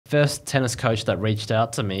first tennis coach that reached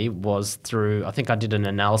out to me was through, I think I did an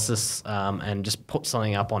analysis and just put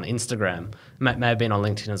something up on Instagram. May have been on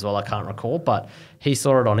LinkedIn as well, I can't recall, but he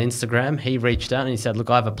saw it on Instagram. He reached out and he said, look,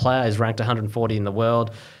 I have a player, he's ranked 140 in the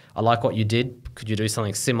world. I like what you did. Could you do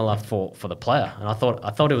something similar for the player? And I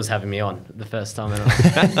thought he was having me on the first time. And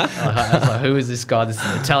I was like, who is this guy? This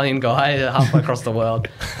Italian guy halfway across the world.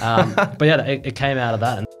 But yeah, it came out of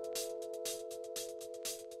that.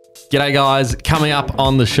 G'day guys, coming up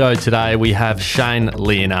on the show today we have Shane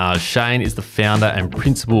Liyange. Shane is the founder and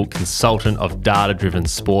principal consultant of data-driven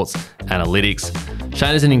sports analytics.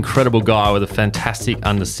 Shane is an incredible guy with a fantastic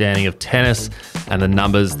understanding of tennis and the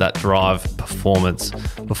numbers that drive performance.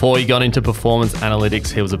 Before he got into performance analytics,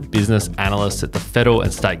 he was a business analyst at the federal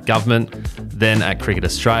and state government, then at Cricket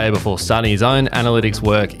Australia before starting his own analytics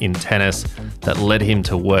work in tennis that led him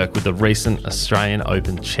to work with the recent Australian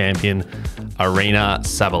Open champion, Aryna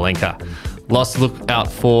Sabalenka. Lots to look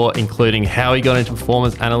out for, including how he got into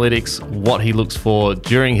performance analytics, what he looks for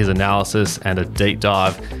during his analysis, and a deep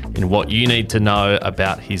dive in what you need to know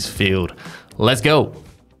about his field. Let's go.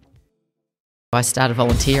 I started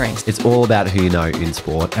volunteering. It's all about who you know in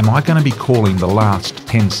sport. Am I going to be calling the last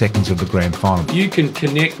 10 seconds of the grand final? You can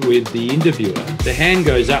connect with the interviewer. The hand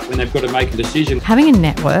goes up when they've got to make a decision. Having a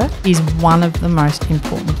network is one of the most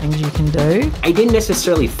important things you can do. I didn't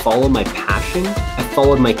necessarily follow my passion. I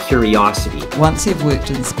followed my curiosity. Once you've worked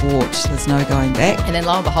in sport, there's no going back. And then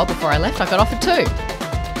lo and behold, before I left, I got offered two.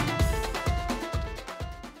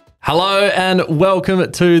 Hello and welcome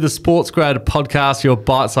to the Sports Grad Podcast, your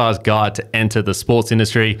bite-sized guide to enter the sports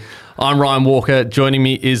industry. I'm Ryan Walker. Joining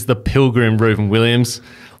me is the Pilgrim Reuben Williams.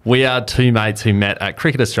 We are two mates who met at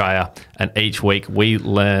Cricket Australia, and each week we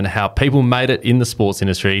learn how people made it in the sports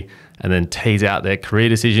industry and then tease out their career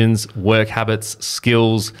decisions, work habits,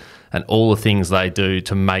 skills, and all the things they do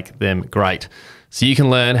to make them great. So you can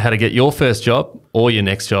learn how to get your first job or your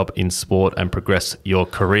next job in sport and progress your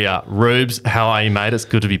career. Rubes, how are you, mate? It's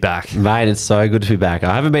good to be back. Mate, it's so good to be back.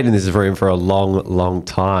 I haven't been in this room for a long, long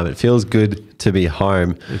time. It feels good to be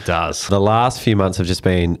home. It does. The last few months have just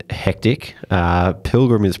been hectic.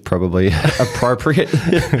 Pilgrim is probably appropriate.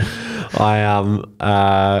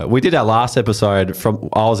 We did our last episode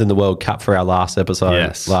I was in the World Cup for our last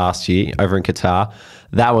episode last year over in Qatar.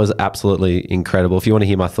 That was absolutely incredible. If you want to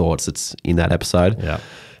hear my thoughts, it's in that episode. Yeah.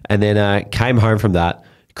 And then came home from that.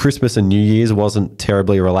 Christmas and New Year's wasn't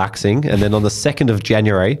terribly relaxing. And then on the 2nd of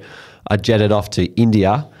January, I jetted off to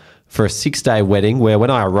India for a 6-day wedding where when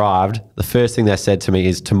I arrived, the first thing they said to me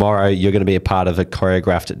is, tomorrow you're going to be a part of a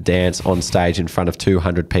choreographed dance on stage in front of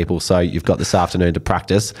 200 people. So you've got this afternoon to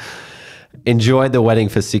practice. Enjoyed the wedding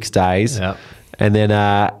for 6 days. Yep. And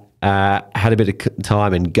then had a bit of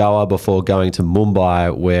time in Goa before going to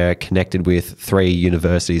Mumbai, where connected with 3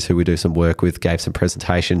 universities who we do some work with, gave some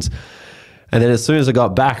presentations. And then as soon as I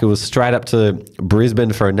got back, it was straight up to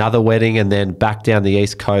Brisbane for another wedding and then back down the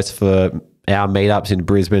East Coast for our meetups in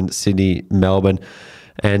Brisbane, Sydney, Melbourne.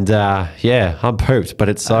 And I'm pooped, but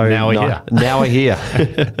it's so now we're here. Now we're here.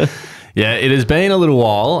 Yeah, it has been a little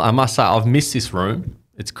while. I must say, I've missed this room.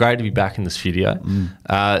 It's great to be back in the studio.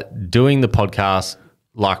 Doing the podcast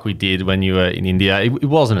like we did when you were in India, it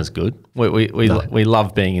wasn't as good. We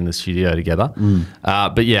love being in the studio together.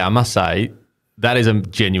 But yeah, I must say, that is a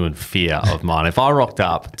genuine fear of mine. If I rocked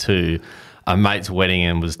up to a mate's wedding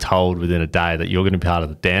and was told within a day that you're going to be part of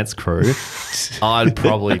the dance crew, I'd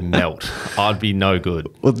probably melt. I'd be no good.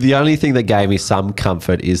 Well, the only thing that gave me some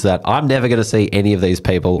comfort is that I'm never going to see any of these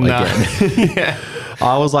people again. Yeah.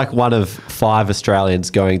 I was like one of 5 Australians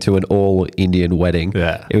going to an all Indian wedding.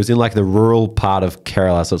 Yeah. It was in like the rural part of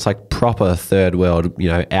Kerala, so it's like proper third world,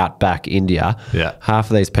 outback India. Yeah. Half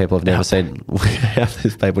of these people have never seen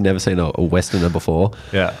a Westerner before.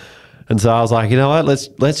 Yeah. And so I was like, you know what,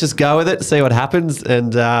 let's just go with it, see what happens,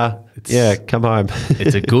 and come home.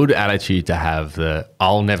 It's a good attitude to have.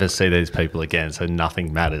 I'll never see these people again, so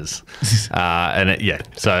nothing matters. So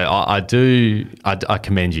I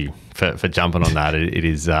commend you for jumping on that.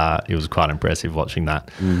 It was quite impressive watching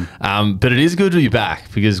that. But it is good to be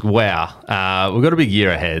back because wow, we've got a big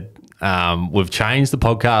year ahead. We've changed the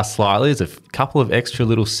podcast slightly. There's a couple of extra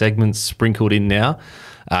little segments sprinkled in now.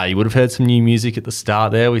 You would have heard some new music at the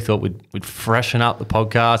start there. We thought we'd freshen up the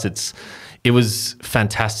podcast. It was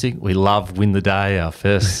fantastic. We loved Win the Day, our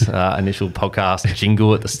first initial podcast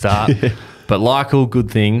jingle at the start. But like all good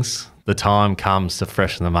things, the time comes to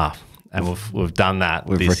freshen them up. And we've done that.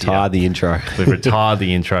 We've retired the intro. We've retired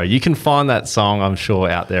the intro. You can find that song, I'm sure,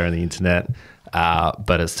 out there on the internet.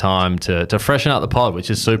 But it's time to freshen up the pod, which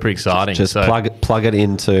is super exciting. Just plug it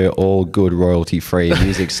into all good royalty-free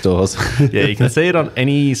music stores. Yeah, you can see it on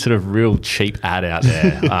any sort of real cheap ad out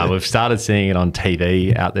there. We've started seeing it on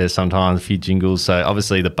TV out there sometimes, a few jingles. So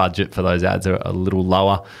obviously the budget for those ads are a little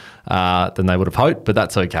lower than they would have hoped, but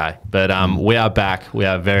that's okay. But we are back. We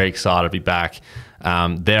are very excited to be back.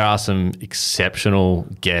 There are some exceptional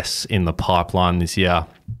guests in the pipeline this year.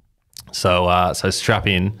 So strap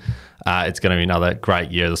in. It's going to be another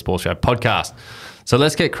great year of the Sports Grad podcast. So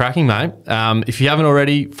let's get cracking, mate. If you haven't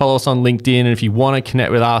already, follow us on LinkedIn. And if you want to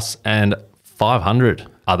connect with us and 500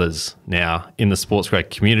 others now in the Sports Grad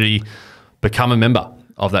community, become a member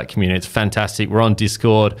of that community. It's fantastic. We're on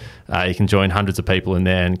Discord. You can join hundreds of people in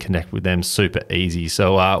there and connect with them super easy.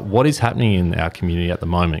 So what is happening in our community at the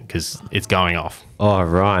moment? Because it's going off. Oh,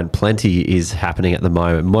 Ryan, plenty is happening at the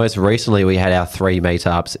moment. Most recently, we had our 3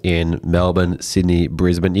 meetups in Melbourne, Sydney,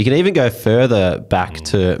 Brisbane. You can even go further back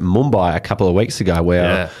to Mumbai a couple of weeks ago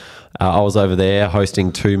where I was over there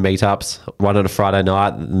hosting 2 meetups, one on a Friday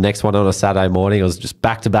night, the next one on a Saturday morning. It was just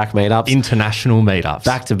back-to-back meetups. International meetups.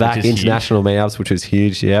 Back-to-back international meetups, which was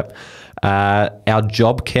huge, yep. Our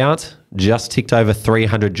job count just ticked over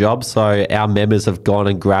 300 jobs. So our members have gone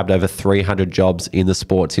and grabbed over 300 jobs in the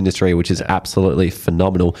sports industry, which is absolutely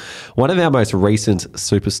phenomenal. One of our most recent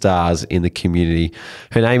superstars in the community,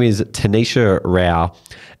 her name is Tanisha Rao,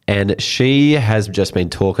 and she has just been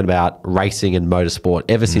talking about racing and motorsport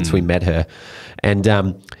ever since we met her. And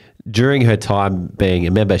during her time being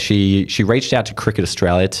a member, she reached out to Cricket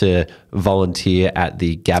Australia to volunteer at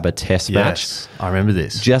the Gabba Test match. Yes, I remember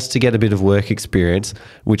this. Just to get a bit of work experience,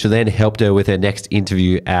 which then helped her with her next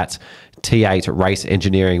interview at T8 Race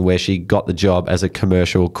Engineering, where she got the job as a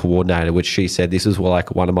commercial coordinator, which she said this is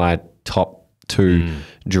like one of my top 2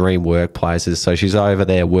 dream workplaces. So she's over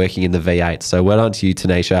there working in the V8. So well done to you,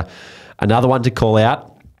 Tanisha. Another one to call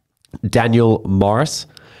out, Daniel Morris,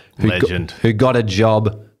 who got a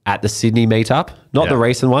job at the Sydney meetup, not the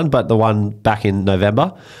recent one, but the one back in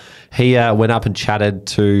November. He went up and chatted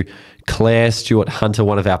to Claire Stewart Hunter,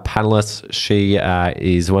 one of our panelists. She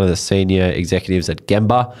is one of the senior executives at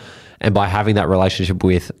Gemba. And by having that relationship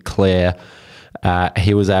with Claire,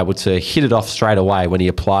 he was able to hit it off straight away when he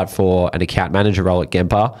applied for an account manager role at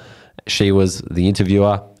Gemba. She was the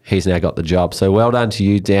interviewer. He's now got the job. So well done to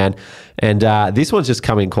you, Dan. And this one's just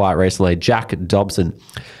come in quite recently. Jack Dobson.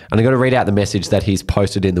 And I'm going to read out the message that he's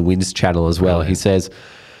posted in the Wins channel as well. He says,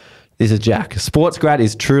 this is Jack. Sports grad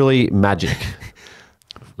is truly magic.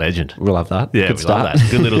 Legend. We love that. Yeah, Good we start. love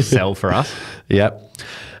that. Good little sell for us. Yep.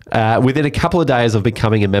 Within a couple of days of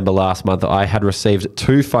becoming a member last month, I had received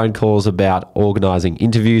 2 phone calls about organising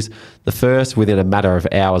interviews. The first within a matter of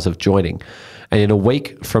hours of joining. And in a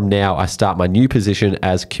week from now, I start my new position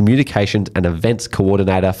as Communications and Events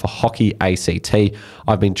Coordinator for Hockey ACT.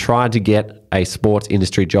 I've been trying to get a sports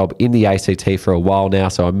industry job in the ACT for a while now,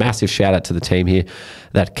 so a massive shout out to the team here.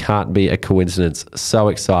 That can't be a coincidence. So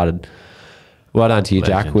excited. Well done to you,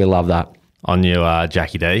 Legend. Jack. We love that. On you,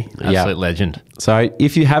 Jackie D. Absolute legend. So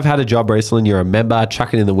if you have had a job recently and you're a member,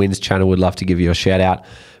 chuck it in the Wins channel. We'd love to give you a shout out.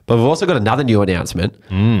 But we've also got another new announcement.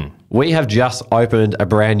 We have just opened a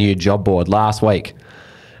brand new job board last week.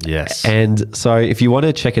 Yes. And so if you want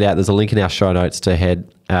to check it out, there's a link in our show notes to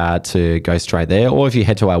head to go straight there. Or if you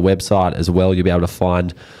head to our website as well, you'll be able to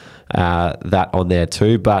find that on there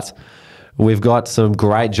too. But we've got some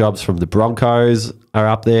great jobs from the Broncos are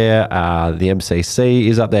up there. The MCC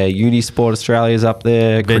is up there. Unisport Australia is up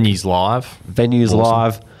there. Venues Live. Venues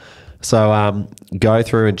Live. So go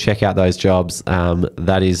through and check out those jobs.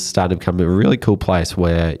 That is starting to become a really cool place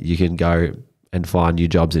where you can go and find new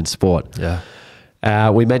jobs in sport. Yeah.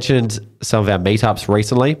 We mentioned some of our meetups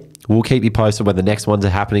recently. We'll keep you posted when the next ones are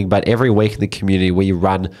happening. But every week in the community, we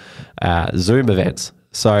run Zoom events.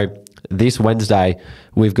 So this Wednesday,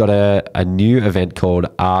 we've got a new event called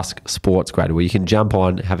Ask Sports Grad, where you can jump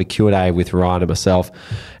on, have a Q&A with Ryan and myself.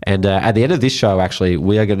 And at the end of this show, actually,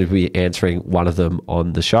 we are going to be answering one of them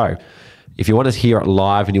on the show. If you want to hear it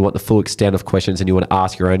live and you want the full extent of questions and you want to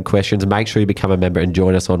ask your own questions, make sure you become a member and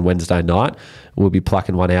join us on Wednesday night. We'll be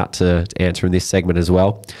plucking one out to answer in this segment as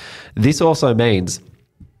well. This also means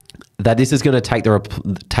that this is going to take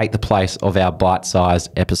the place of our bite-sized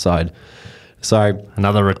episode. So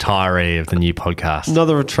another retiree of the new podcast.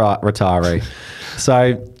 Another retiree.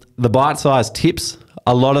 So the bite-sized tips,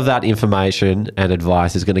 a lot of that information and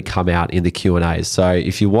advice is going to come out in the Q&As. So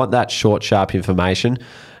if you want that short, sharp information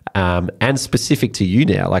and specific to you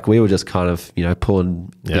now, like we were just kind of,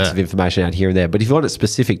 pulling bits of information out here and there. But if you want it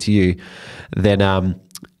specific to you, then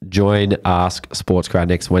join Ask Sports Grad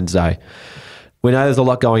next Wednesday. We know there's a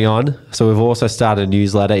lot going on, so we've also started a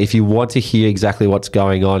newsletter. If you want to hear exactly what's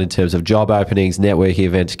going on in terms of job openings, networking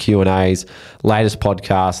events, Q&As, latest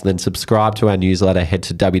podcasts, then subscribe to our newsletter. Head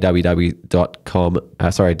to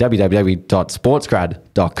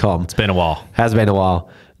www.sportsgrad.com. It's been a while. Has been a while.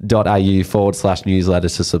 .au/newsletter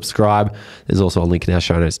to subscribe. There's also a link in our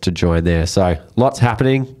show notes to join there. So lots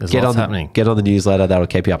happening. Get on the newsletter. That'll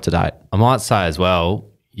keep you up to date. I might say as well,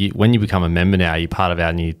 when you become a member now, you're part of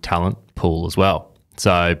our new talent pool as well.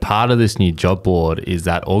 So part of this new job board is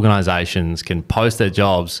that organisations can post their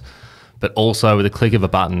jobs, but also with a click of a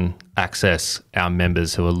button, access our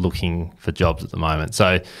members who are looking for jobs at the moment.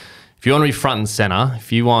 So if you want to be front and centre,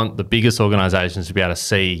 if you want the biggest organisations to be able to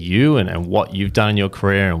see you and what you've done in your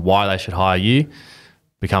career and why they should hire you,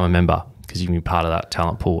 become a member because you can be part of that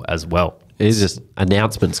talent pool as well. It is just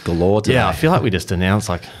announcements galore today. Yeah, I feel like we just announced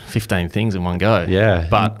like 15 things in one go. Yeah,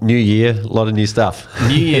 but new year, a lot of new stuff.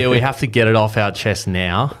 New year, we have to get it off our chest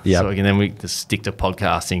now. Yep. So then we just stick to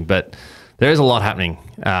podcasting. But there is a lot happening.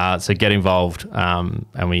 So get involved and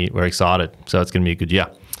we're excited. So it's going to be a good year.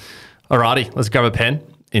 Alrighty, let's grab a pen.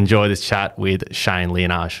 Enjoy this chat with Shane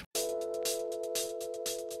Liyanage.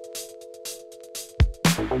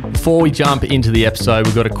 Before we jump into the episode,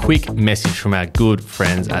 we've got a quick message from our good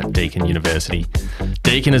friends at Deakin University.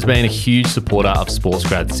 Deakin has been a huge supporter of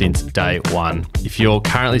SportsGrad since day one. If you're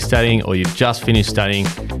currently studying or you've just finished studying,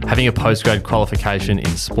 having a postgrad qualification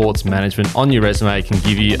in sports management on your resume can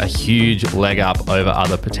give you a huge leg up over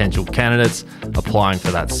other potential candidates applying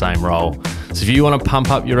for that same role. So if you want to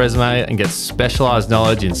pump up your resume and get specialised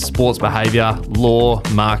knowledge in sports behaviour, law,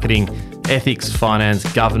 marketing, ethics, finance,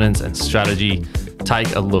 governance and strategy,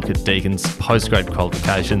 take a look at Deakin's postgrad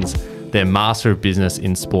qualifications. Their Master of Business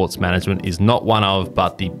in Sports Management is not one of,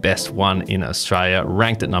 but the best one in Australia,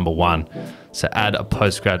 ranked at number 1. So add a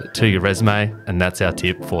postgrad to your resume, and that's our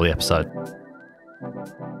tip for the episode.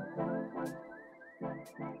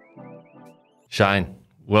 Shane,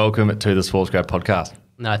 welcome to the SportsGrad podcast.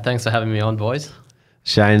 No, thanks for having me on, boys.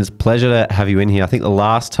 Shane, it's a pleasure to have you in here. I think the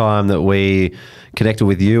last time that we connected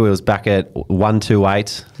with you, it was back at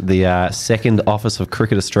 128, the second office of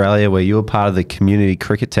Cricket Australia, where you were part of the community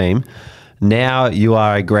cricket team. Now you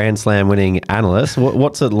are a Grand Slam winning analyst.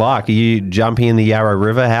 What's it like? Are you jumping in the Yarra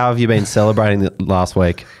River? How have you been celebrating the last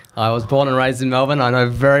week? I was born and raised in Melbourne. I know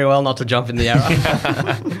very well not to jump in the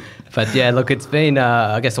Yarra. But yeah, look, it's been,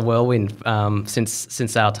 I guess, a whirlwind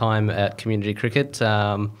since our time at community cricket.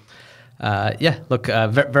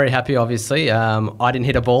 Very happy, obviously. I didn't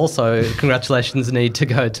hit a ball, so congratulations need to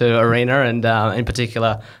go to Aryna and in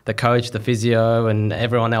particular the coach, the physio and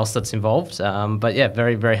everyone else that's involved. But yeah,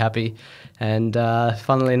 very, very happy. And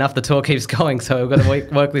funnily enough, the tour keeps going, so we've got to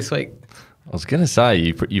work this week. I was going to say,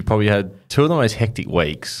 you probably had two of the most hectic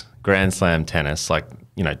weeks, Grand Slam tennis,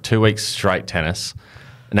 2 weeks straight tennis.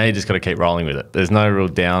 And now you just got to keep rolling with it. There's no real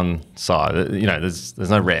downside. There's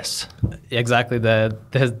no rest. Exactly.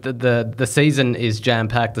 The season is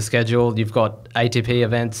jam-packed, the schedule. You've got ATP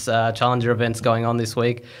events, Challenger events going on this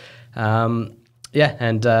week. You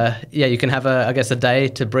can have, a day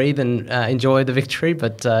to breathe and enjoy the victory,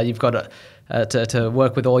 but you've got to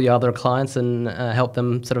work with all your other clients and help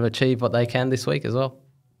them sort of achieve what they can this week as well.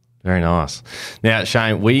 Very nice. Now,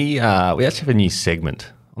 Shane, we actually have a new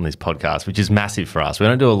segment on this podcast, which is massive for us. We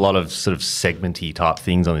don't do a lot of sort of segmenty type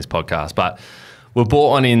things on this podcast, but we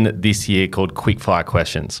brought one in this year called Quickfire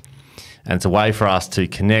Questions. And it's a way for us to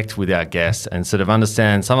connect with our guests and sort of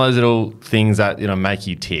understand some of those little things that make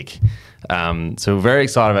you tick. So we're very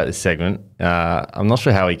excited about this segment. I'm not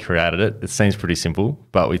sure how we created it. It seems pretty simple,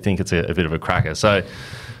 but we think it's a bit of a cracker. So the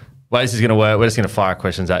way this is going to work, we're just going to fire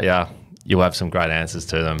questions at you. You'll have some great answers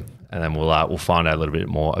to them. And then we'll find out a little bit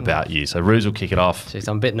more about you. So Ruse will kick it off. Jeez,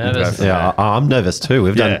 I'm a bit nervous. Yeah, I'm nervous too.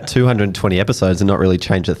 We've done 220 episodes and not really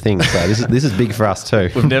changed a thing. So this is big for us too.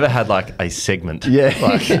 We've never had a segment. Yeah.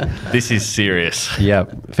 This is serious. Yeah.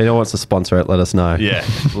 If anyone wants to sponsor it, let us know. Yeah,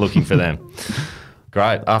 looking for them.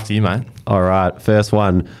 Great. After you, mate. All right. First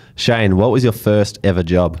one. Shane, what was your first ever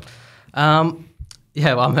job? I'm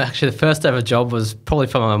actually, the first ever job was probably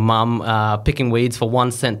from my mum, picking weeds for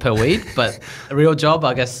 1 cent per weed. But a real job,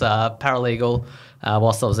 I guess, paralegal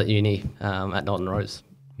whilst I was at uni at Norton Rose.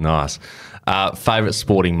 Nice. Favourite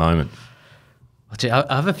sporting moment? I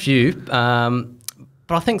have a few, but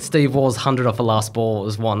I think Steve Waugh's 100 off the last ball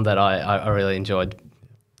was one that I really enjoyed.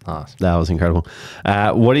 Nice. That was incredible.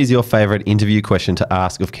 What is your favourite interview question to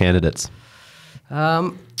ask of candidates?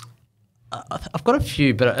 I've got a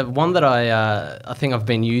few, but one that I think I've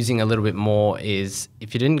been using a little bit more is,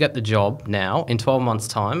 if you didn't get the job now, in 12 months'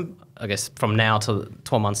 time, I guess from now to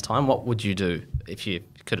 12 months' time, what would you do if you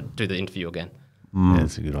could do the interview again? Yeah,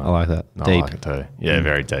 that's a good one. I like that. I Deep. like it too. Yeah,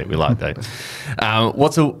 very deep. We like that.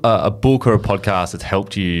 What's a book or a podcast that's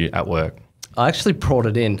helped you at work? I actually brought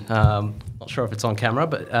it in. Not sure if it's on camera,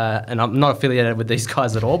 but and I'm not affiliated with these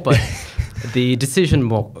guys at all, but the Decision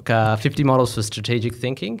book, 50 Models for Strategic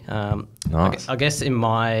Thinking. Nice. I guess in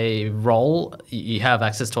my role, you have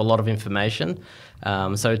access to a lot of information.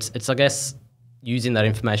 So it's I guess, using that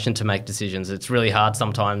information to make decisions. It's really hard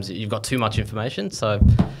sometimes. You've got too much information. So,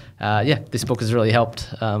 this book has really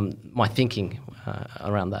helped my thinking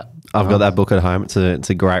around that. I've got that book at home. It's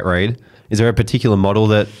a great read. Is there a particular model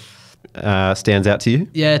that stands out to you?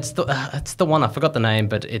 Yeah, it's the one, I forgot the name,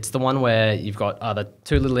 but it's the one where you've got either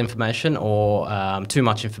too little information or too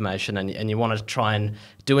much information, and you want to try and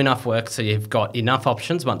do enough work so you've got enough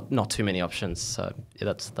options, but not too many options. So yeah,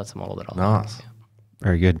 that's a model that I like. Nice. Yeah.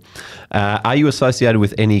 Very good. Are you associated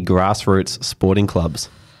with any grassroots sporting clubs?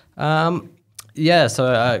 Yeah, so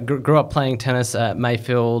I grew up playing tennis at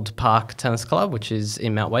Mayfield Park Tennis Club, which is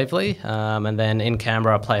in Mount Waverley. And then in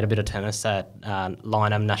Canberra, I played a bit of tennis at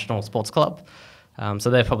Liyanage National Sports Club. So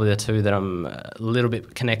they're probably the two that I'm a little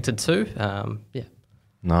bit connected to. Yeah.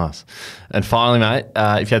 Nice. And finally, mate,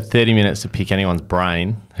 if you had 30 minutes to pick anyone's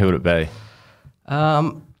brain, who would it be?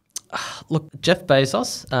 Look, Jeff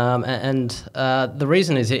Bezos, and the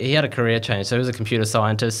reason is he had a career change. So he was a computer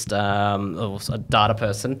scientist, or a data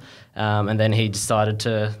person, and then he decided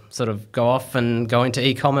to sort of go off and go into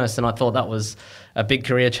e-commerce, and I thought that was a big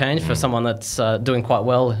career change for someone that's doing quite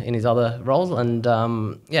well in his other roles, and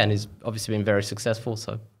and he's obviously been very successful,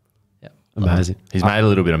 so yeah. Amazing. He's made a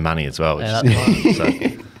little bit of money as well, which is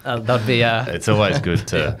so that'd be... it's always good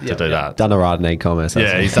to do that. Done all right in e-commerce.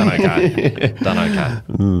 Yeah, he's done okay. Done okay.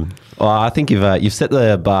 Well, I think you've set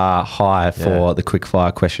the bar high for the quick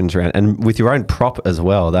fire questions round, and with your own prop as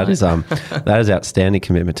well. That is that is outstanding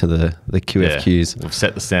commitment to the QFQs. Yeah, we've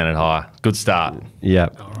set the standard high. Good start. Yeah.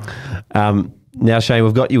 Now, Shane,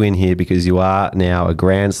 we've got you in here because you are now a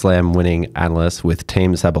Grand Slam winning analyst with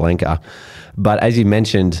Team Sabalenka. But as you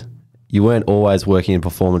mentioned, you weren't always working in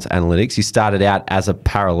performance analytics. You started out as a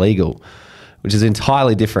paralegal, which is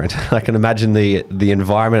entirely different. I can imagine the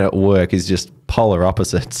environment at work is just polar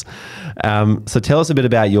opposites. So tell us a bit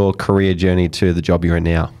about your career journey to the job you're in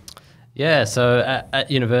now. Yeah, so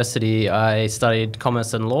at university, I studied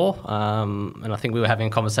commerce and law, and I think we were having a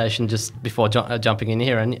conversation just before jumping in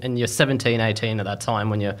here, and you're 17, 18 at that time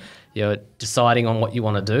when you're deciding on what you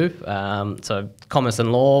want to do. So commerce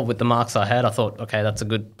and law, with the marks I had, I thought, okay, that's a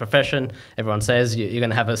good profession. Everyone says you're going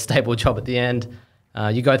to have a stable job at the end.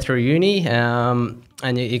 You go through uni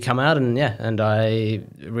and you come out, and I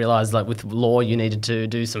realised, like, with law you needed to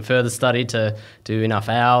do some further study to do enough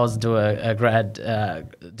hours, do a grad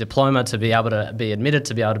diploma to be able to be admitted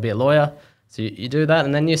to be able to be a lawyer. So you do that,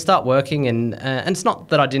 and then you start working, and it's not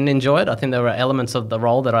that I didn't enjoy it. I think there were elements of the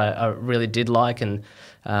role that I really did like, and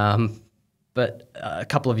but a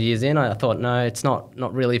couple of years in, I thought, no, it's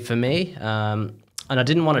not really for me, and I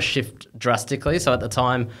didn't want to shift drastically. So at the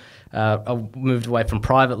time, I moved away from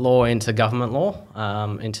private law into government law,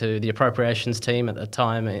 into the appropriations team at the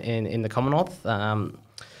time in the Commonwealth.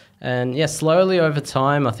 And yeah, slowly over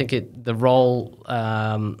time, I think the role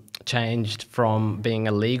changed from being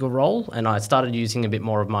a legal role, and I started using a bit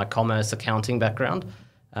more of my commerce accounting background,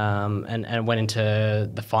 and went into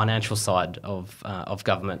the financial side of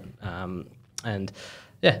government. And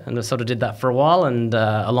I sort of did that for a while, and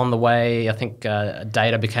along the way, I think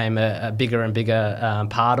data became a bigger and bigger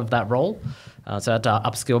part of that role. So I had to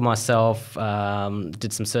upskill myself,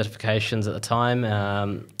 did some certifications at the time,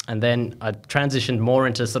 and then I transitioned more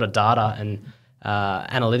into sort of data and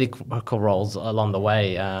analytical roles along the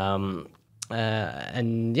way. And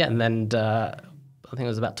then I think it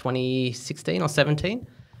was about 2016 or 17.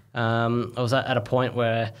 I was at a point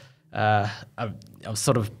where I was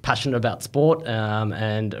sort of passionate about sport,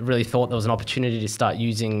 and really thought there was an opportunity to start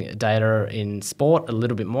using data in sport a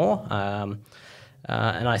little bit more.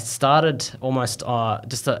 And I started almost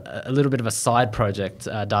just a little bit of a side project,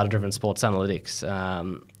 data-driven sports analytics.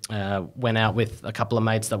 Went out with a couple of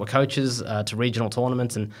mates that were coaches to regional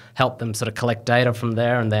tournaments and helped them sort of collect data from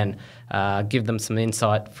there, and then give them some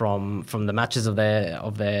insight from the matches of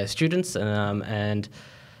their students. And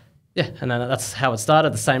then that's how it started.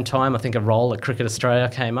 At the same time, I think a role at Cricket Australia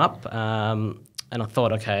came up, and I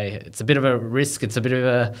thought, okay, it's a bit of a risk. It's a bit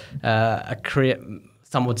of a career.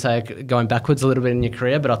 Some would say going backwards a little bit in your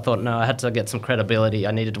career, but I thought, no, I had to get some credibility.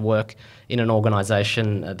 I needed to work in an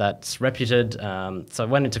organisation that's reputed. So I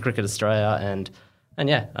went into Cricket Australia and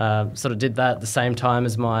sort of did that at the same time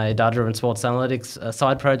as my data-driven sports analytics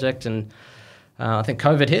side project. And I think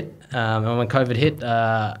COVID hit. And when COVID hit,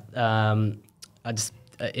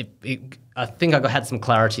 I think I had some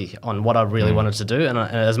clarity on what I really wanted to do. And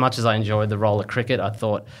as much as I enjoyed the role at cricket, I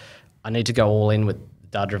thought I need to go all in with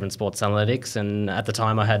data-driven sports analytics. And at the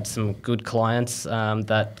time, I had some good clients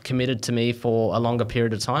that committed to me for a longer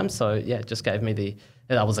period of time. So yeah, it just gave me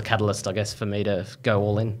that was a catalyst, I guess, for me to go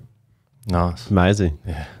all in. Nice. Amazing.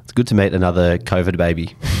 Yeah. It's good to meet another COVID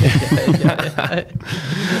baby.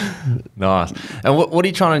 Nice. And what are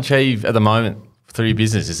you trying to achieve at the moment through your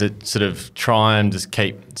business? Is it sort of try and just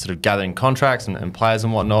keep sort of gathering contracts and players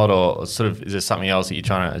and whatnot, or sort of is there something else that you're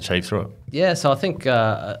trying to achieve through it? Yeah, so I think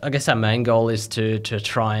I guess our main goal is to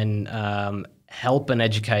try and help and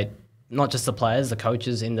educate not just the players, the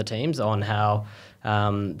coaches in the teams on how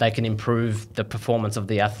they can improve the performance of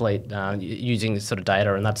the athlete using this sort of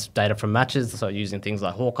data, and that's data from matches, so using things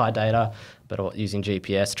like Hawkeye data, but using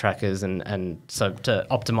GPS trackers and so to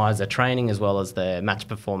optimize their training as well as their match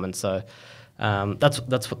performance. So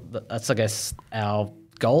that's I guess our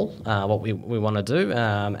goal, what we want to do,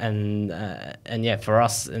 and yeah, for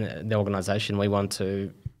us in the organisation, we want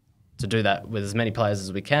to do that with as many players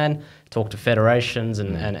as we can, talk to federations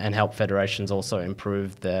and help federations also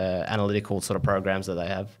improve the analytical sort of programs that they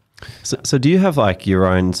have. So do you have like your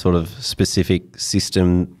own sort of specific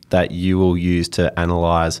system that you will use to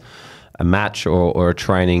analyse a match or a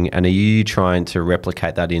training, and are you trying to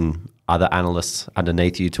replicate that in other analysts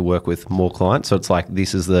underneath you to work with more clients? So it's like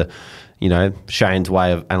this is the, Shane's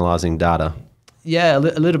way of analysing data. Yeah, a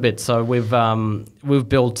little bit. So we've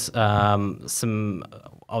built some,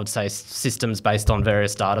 I would say, systems based on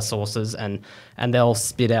various data sources, and they'll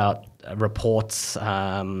spit out reports,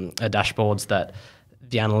 dashboards that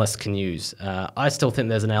the analyst can use. I still think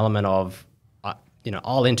there's an element of,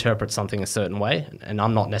 I'll interpret something a certain way, and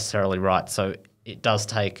I'm not necessarily right. So it does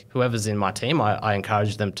take whoever's in my team, I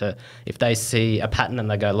encourage them to, if they see a pattern and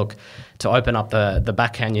they go, look, to open up the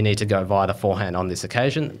backhand, you need to go via the forehand on this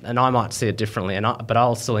occasion. And I might see it differently, but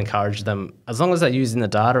I'll still encourage them, as long as they're using the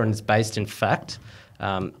data and it's based in fact,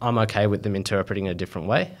 I'm okay with them interpreting it a different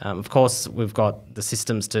way. Of course, we've got the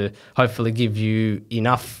systems to hopefully give you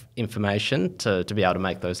enough information to be able to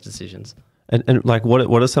make those decisions. And like,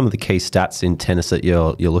 what are some of the key stats in tennis that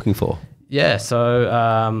you're looking for? Yeah, so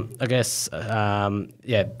I guess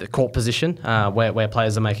the court position, where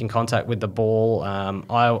players are making contact with the ball.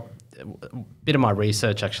 A bit of my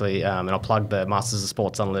research actually, and I'll plug the Masters of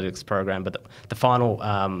Sports Analytics program, but the final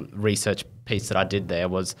research piece that I did there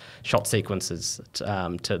was shot sequences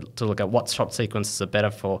to look at what shot sequences are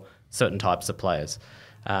better for certain types of players.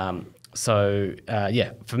 For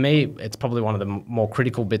me, it's probably one of the more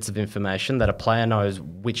critical bits of information that a player knows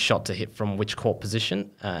which shot to hit from which court position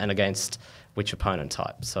and against which opponent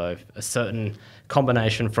type. So a certain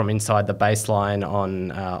combination from inside the baseline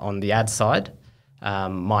on the ad side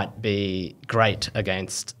might be great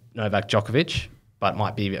against Novak Djokovic, but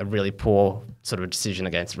might be a really poor sort of decision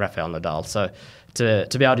against Rafael Nadal. So to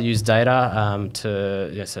be able to use data,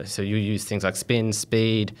 so you use things like spin,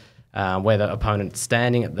 speed, where the opponent's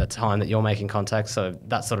standing at the time that you're making contact. So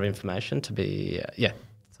that sort of information to be,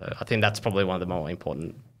 So I think that's probably one of the more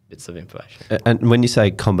important bits of information. And when you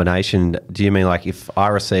say combination, do you mean like if I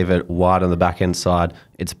receive it wide on the back end side,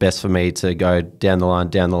 it's best for me to go down the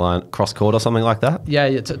line, cross court or something like that? Yeah,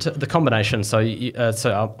 the combination. So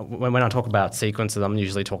when I talk about sequences, I'm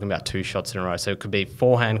usually talking about two shots in a row. So it could be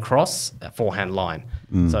forehand cross, forehand line.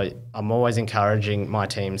 So I'm always encouraging my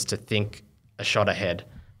teams to think a shot ahead.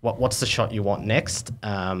 What's the shot you want next?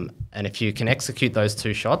 And if you can execute those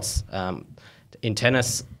two shots, in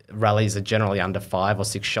tennis, rallies are generally under 5 or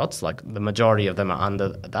 6 shots. Like the majority of them are under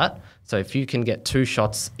that. So if you can get 2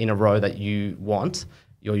 shots in a row that you want,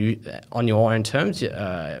 on your own terms,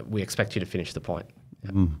 we expect you to finish the point.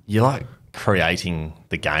 Yeah. You're like creating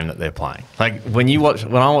the game that they're playing. Like when I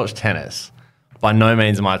watch tennis, by no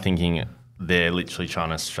means am I thinking they're literally trying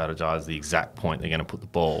to strategize the exact point they're going to put the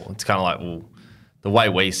ball. It's kind of like, well, the way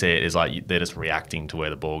we see it is like they're just reacting to where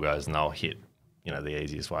the ball goes and they'll hit, the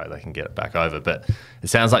easiest way they can get it back over. But it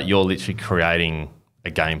sounds like you're literally creating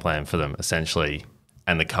a game plan for them essentially,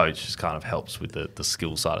 and the coach just kind of helps with the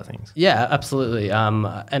skill side of things. Yeah, absolutely. And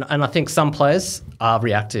I think some players are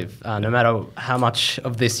reactive. No matter how much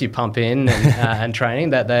of this you pump in and training,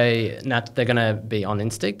 that they're going to be on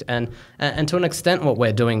instinct. And to an extent what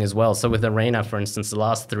we're doing as well. So with Aryna, for instance, the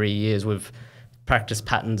last 3 years we've practice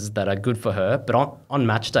patterns that are good for her, but on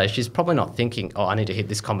match day, she's probably not thinking, I need to hit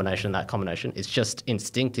this combination, that combination. It's just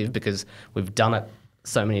instinctive because we've done it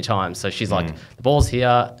so many times. So she's like, the ball's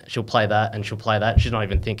here, she'll play that and she'll play that. She's not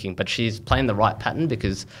even thinking, but she's playing the right pattern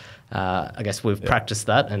because I guess we've practiced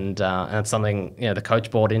that and it's something, the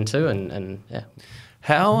coach bought into and.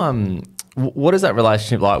 How, What is that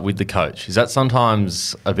relationship like with the coach? Is that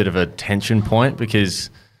sometimes a bit of a tension point? Because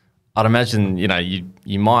I'd imagine,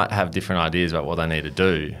 you might have different ideas about what they need to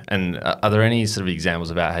do. And are there any sort of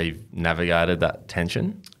examples about how you've navigated that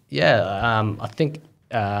tension? Yeah, I think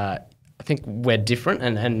we're different,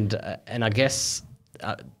 and I guess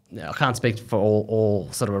I can't speak for all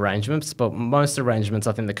sort of arrangements, but most arrangements,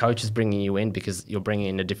 I think the coach is bringing you in because you're bringing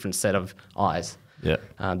in a different set of eyes. Yeah,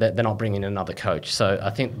 they're not bringing in another coach. So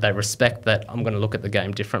I think they respect that I'm going to look at the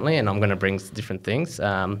game differently and I'm going to bring different things.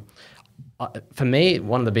 For me,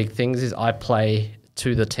 one of the big things is I play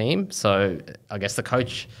to the team. So I guess the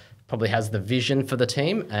coach probably has the vision for the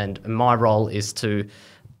team, and my role is to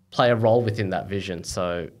play a role within that vision.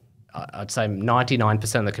 So I'd say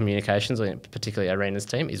 99% of the communications, particularly Aryna's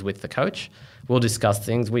team, is with the coach. We'll discuss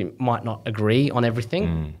things. We might not agree on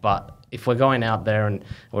everything, but if we're going out there and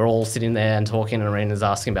we're all sitting there and talking and Aryna's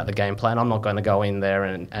asking about the game plan, I'm not going to go in there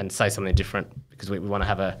and say something different because we want to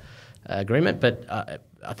have a agreement. But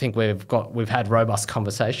I think we've had robust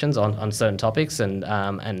conversations on certain topics, and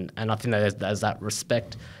I think there's that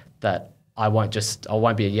respect that I won't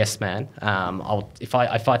be a yes man. If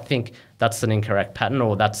I think that's an incorrect pattern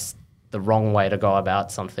or that's the wrong way to go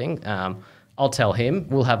about something, I'll tell him.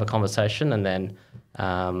 We'll have a conversation, and then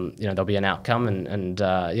there'll be an outcome.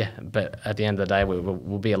 But at the end of the day,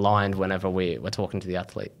 we'll be aligned whenever we're talking to the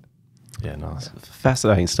athlete. Yeah, nice.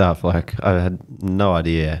 Fascinating stuff. Like, I had no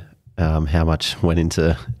idea how much went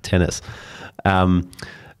into tennis.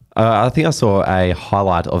 I think I saw a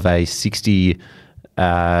highlight of a 60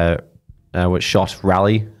 shot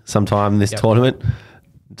rally sometime in this tournament.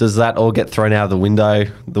 Does that all get thrown out of the window,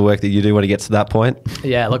 the work that you do when it gets to that point?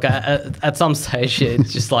 Yeah, look, at some stage,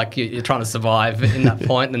 it's just like you're trying to survive in that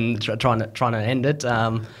point and trying to end it.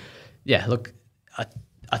 Look,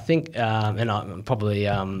 I think, and I'm probably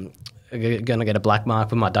going to get a black mark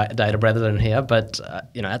with my data brethren here, but,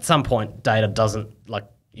 at some point, data doesn't, like,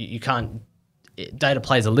 you can't, data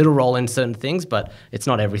plays a little role in certain things, but it's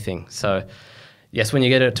not everything. So, yes, when you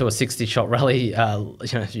get it to a 60-shot rally,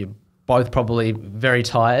 you're both probably very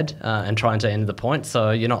tired and trying to end the point, so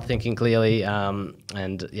you're not thinking clearly.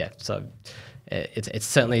 So it's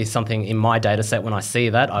certainly something in my data set. When I see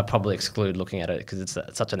that, I probably exclude looking at it because it's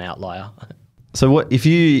such an outlier. So, what if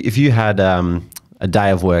you had a day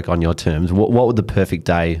of work on your terms? What would the perfect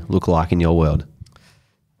day look like in your world?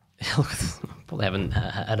 Probably haven't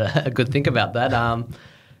had a good think about that.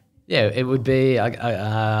 It would be.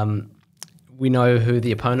 We know who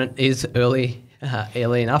the opponent is early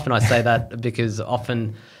enough, and I say that because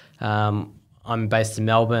often I'm based in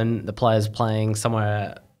Melbourne, the players playing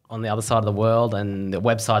somewhere on the other side of the world, and the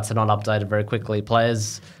websites are not updated very quickly.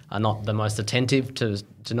 Players are not the most attentive to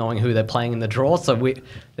knowing who they're playing in the draw, so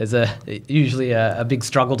there's usually a big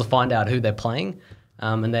struggle to find out who they're playing.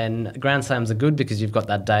 And then Grand Slams are good because you've got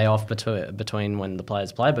that day off between when the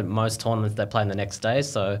players play, but most tournaments they play in the next day.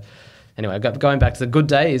 So anyway, going back to the good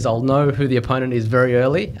day is I'll know who the opponent is very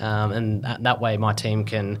early, and that way my team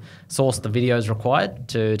can source the videos required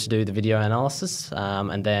to do the video analysis,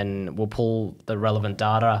 and then we'll pull the relevant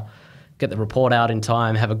data, get the report out in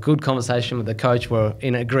time, have a good conversation with the coach. We're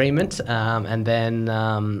in agreement, and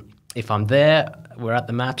then if I'm there, we're at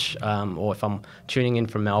the match, or if I'm tuning in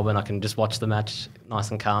from Melbourne, I can just watch the match nice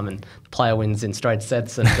and calm, and the player wins in straight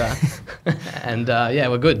sets, and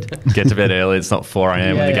we're good. Get to bed early. It's not 4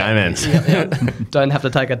 a.m. when the game ends. Don't have to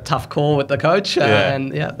take a tough call with the coach,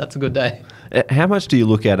 and that's a good day. How much do you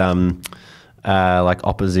look at like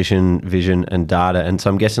opposition vision and data? And so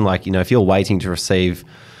I'm guessing, like, if you're waiting to receive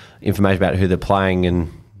information about who they're playing and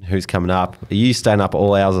who's coming up, are you staying up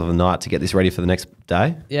all hours of the night to get this ready for the next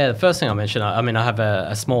day? Yeah, the first thing I mentioned, I have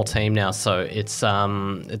a small team now, so it's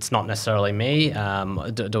not necessarily me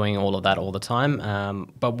doing all of that all the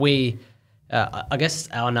time. But I guess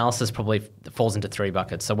our analysis probably falls into 3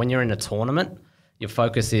 buckets. So when you're in a tournament, your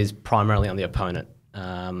focus is primarily on the opponent.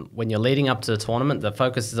 When you're leading up to the tournament, the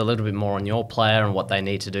focus is a little bit more on your player and what they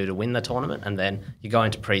need to do to win the tournament. And then you go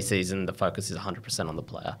into pre-season, the focus is 100% on the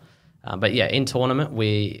player. But in tournament,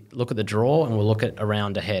 we look at the draw and we'll look at a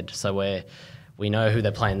round ahead. So we know who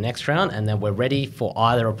they're playing next round, and then we're ready for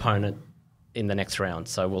either opponent in the next round.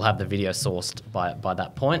 So we'll have the video sourced by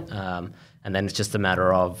that point. And then it's just a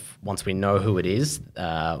matter of, once we know who it is,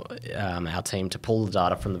 our team to pull the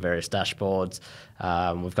data from the various dashboards.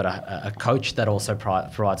 We've got a coach that also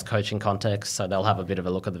provides coaching context, so they'll have a bit of a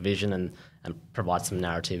look at the vision and provide some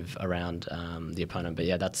narrative around the opponent. But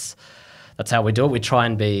that's how we do it. We try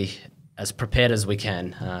and be as prepared as we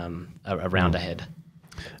can a round ahead.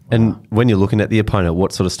 And when you're looking at the opponent,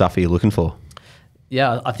 what sort of stuff are you looking for?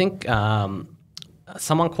 Yeah, I think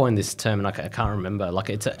someone coined this term, and I can't remember. Like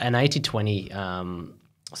it's an 80-20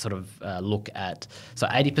 sort of look at. So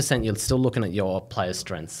 80% you're still looking at your player's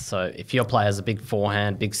strengths. So if your player has a big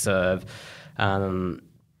forehand, big serve,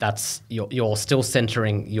 that's you're still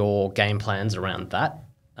centering your game plans around that.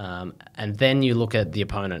 And then you look at the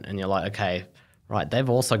opponent and you're like, okay, right, they've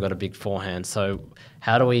also got a big forehand. So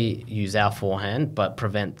how do we use our forehand but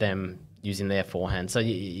prevent them using their forehand? So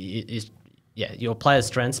your player's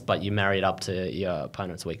strengths, but you marry it up to your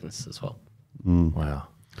opponent's weaknesses as well. Wow.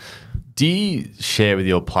 Do you share with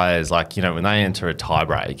your players, like, you know, when they enter a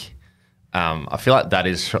tiebreak, I feel like that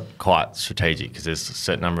is quite strategic because there's a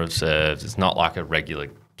certain number of serves. It's not like a regular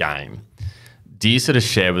game. Do you sort of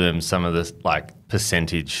share with them some of the like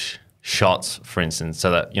percentage shots, for instance,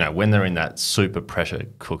 so that, you know, when they're in that super pressure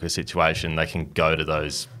cooker situation, they can go to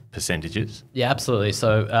those percentages? Yeah, absolutely.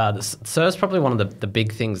 So the serve's probably one of the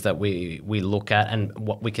big things that we look at and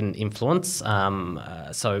what we can influence.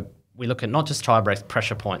 So we look at not just tie breaks,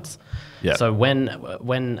 pressure points. Yep. So when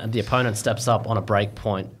the opponent steps up on a break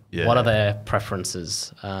point, what are their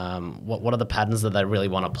preferences? What are the patterns that they really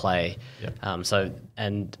want to play? Yep.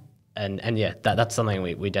 That's something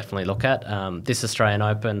we definitely look at. This Australian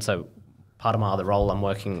Open, so part of my other role, I'm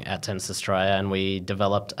working at Tennis Australia, and we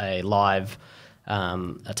developed a live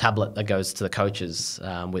a tablet that goes to the coaches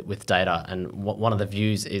with data, and one of the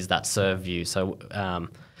views is that serve view. So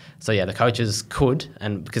the coaches could,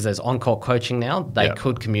 and because there's on-court coaching now, they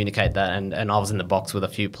could communicate that. And I was in the box with a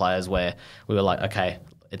few players where we were like, okay,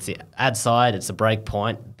 it's the ad side, it's a break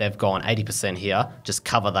point. They've gone 80% here. Just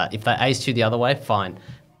cover that. If they ace you the other way, fine.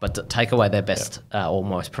 But take away their best or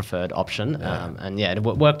most preferred option. It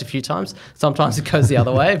worked a few times. Sometimes it goes the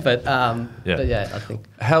other way, but I think.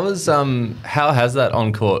 How has that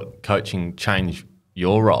on-court coaching changed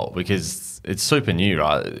your role? Because it's super new,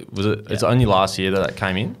 right? It's only last year that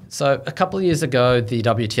came in? So a couple of years ago, the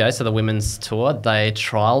WTA, so the women's tour, they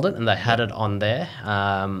trialled it and they had it on there.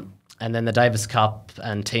 And then the Davis Cup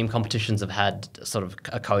and team competitions have had sort of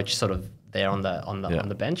a coach sort of there on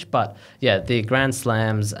the bench. But yeah, the Grand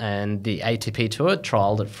Slams and the ATP Tour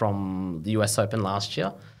trialled it from the US Open last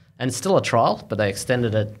year. And it's still a trial, but they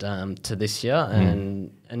extended it to this year.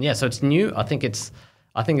 So it's new. I think it's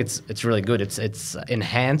really good. It's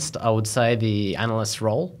enhanced, I would say, the analyst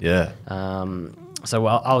role. Yeah. So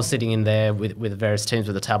I was sitting in there with various teams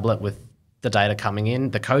with a tablet with the data coming in.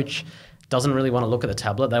 The coach doesn't really want to look at the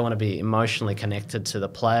tablet. They want to be emotionally connected to the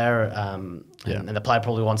player, and the player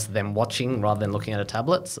probably wants them watching rather than looking at a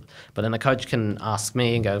tablet. But then the coach can ask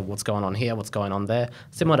me and go, what's going on here, what's going on there?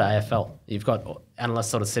 Similar to AFL. You've got analysts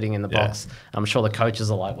sort of sitting in the box. I'm sure the coaches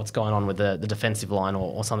are like, what's going on with the defensive line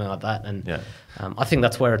or something like that. And I think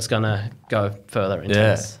that's where it's going to go further in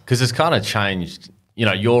tennis. Because it's kind of changed, you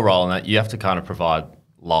know, your role in that you have to kind of provide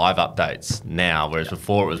live updates now, whereas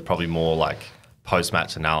before it was probably more like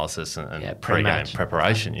post-match analysis and pre-game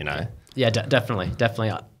preparation, you know? Yeah, definitely.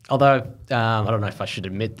 Although, I don't know if I should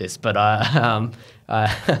admit this, but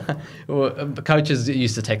coaches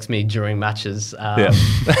used to text me during matches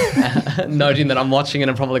noting that I'm watching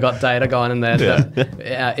and I've probably got data going in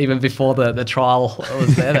there. Even before the trial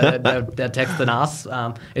was there, they're texting us.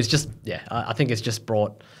 It's just, I think it's just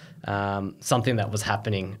brought something that was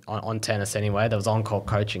happening on tennis anyway. There was on-court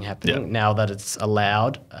coaching happening. Now that it's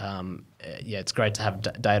allowed, it's great to have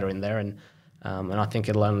data in there, and I think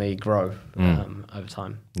it'll only grow over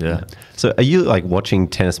time. Yeah. So are you like watching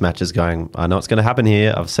tennis matches going, I know what's going to happen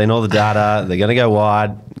here. I've seen all the data. They're going to go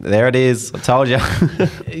wide. There it is. I told you.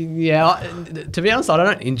 To be honest, I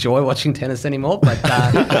don't enjoy watching tennis anymore, but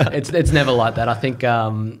it's never like that. I think,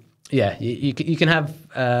 you can have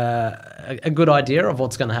a good idea of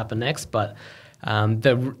what's going to happen next, but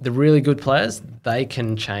the really good players, they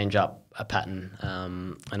can change up a pattern.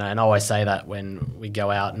 And I always say that when we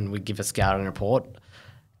go out and we give a scouting report,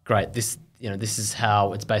 great, this is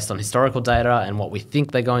how it's based on historical data and what we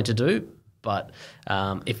think they're going to do. But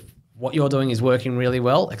if what you're doing is working really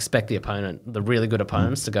well, expect the really good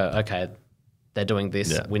opponents to go, okay, they're doing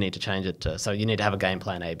this, we need to change it. So you need to have a game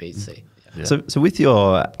plan A, B, C. Yeah. So with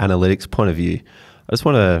your analytics point of view, I just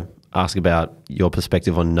want to ask about your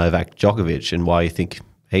perspective on Novak Djokovic and why you think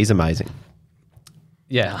he's amazing.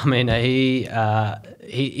 Yeah, I mean,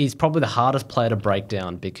 he's probably the hardest player to break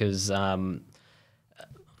down because going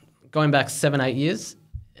back 7-8 years,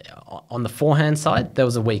 on the forehand side, there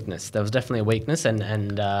was a weakness. There was definitely a weakness,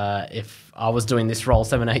 and if I was doing this role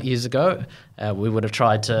 7-8 years ago, we would have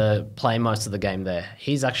tried to play most of the game there.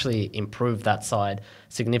 He's actually improved that side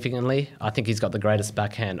significantly. I think he's got the greatest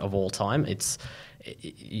backhand of all time. It's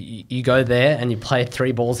you go there and you play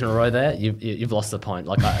 3 balls in a row there, you've lost the point.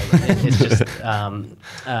 Like it's just,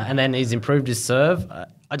 and then he's improved his serve.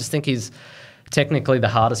 I just think he's technically the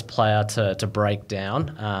hardest player to break down,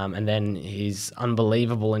 and then he's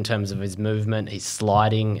unbelievable in terms of his movement. He's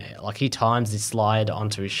sliding, like he times his slide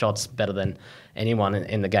onto his shots better than anyone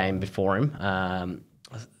in the game before him.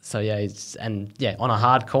 So yeah, on a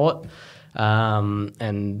hard court.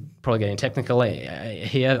 And probably getting technical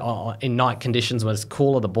here in night conditions when it's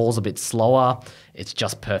cooler, the ball's a bit slower. It's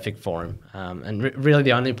just perfect for him. And really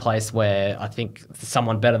the only place where I think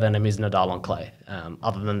someone better than him is Nadal on clay.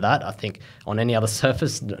 Other than that, I think on any other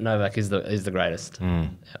surface, Novak is the greatest. Yep.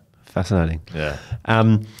 Fascinating. Yeah.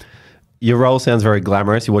 Your role sounds very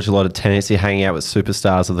glamorous. You watch a lot of tennis. You're hanging out with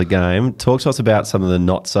superstars of the game. Talk to us about some of the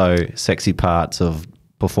not so sexy parts of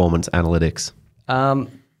performance analytics.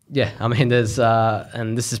 Yeah, I mean, there's,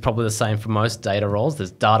 and this is probably the same for most data roles,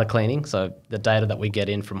 there's data cleaning. So the data that we get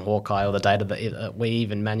in from Hawkeye or the data that we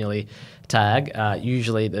even manually tag,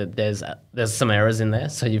 usually there's some errors in there.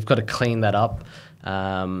 So you've got to clean that up.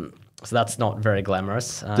 So that's not very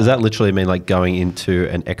glamorous. Does that literally mean like going into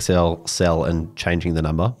an Excel cell and changing the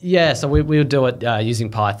number? Yeah, so we would do it using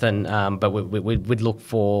Python, but we'd look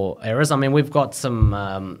for errors. I mean, we've got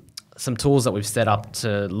some tools that we've set up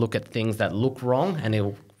to look at things that look wrong, and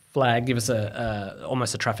it'll flag, give us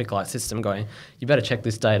almost a traffic light system going, you better check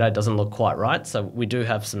this data, it doesn't look quite right. So we do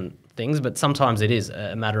have some things, but sometimes it is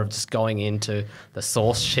a matter of just going into the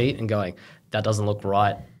source sheet and going, that doesn't look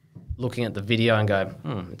right. Looking at the video and go,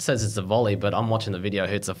 it says it's a volley, but I'm watching the video,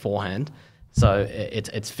 it's a forehand. So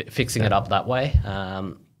it's fixing it up that way.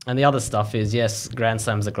 And the other stuff is, yes, Grand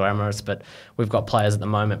Slams are glamorous, but we've got players at the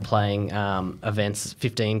moment playing events,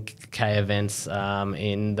 15K events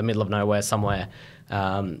in the middle of nowhere somewhere.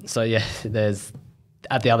 So yeah, there's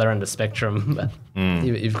at the other end of the spectrum, but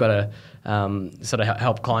you've got to sort of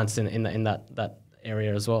help clients in that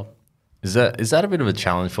area as well. Is that a bit of a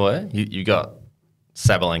challenge for you? You got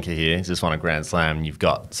Sabalenka here, he's just won a Grand Slam. You've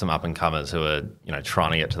got some up and comers who are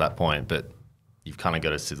trying to get to that point, but you've kind of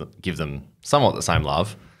got to give them somewhat the same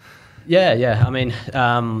love. Yeah. I mean,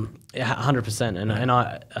 100%, and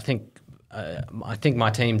I think my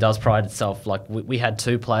team does pride itself. Like we had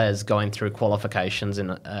 2 players going through qualifications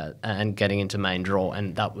and getting into main draw,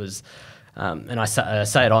 and that was, and I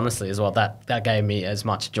say it honestly as well. That gave me as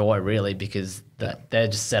much joy really, because they're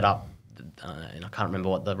just set up. And I can't remember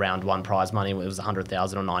what the round 1 prize money was,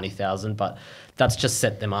 100,000 or 90,000, but that's just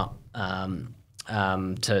set them up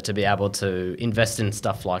to be able to invest in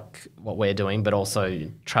stuff like what we're doing, but also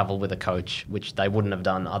travel with a coach, which they wouldn't have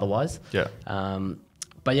done otherwise. Yeah.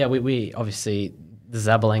 But yeah, we obviously, the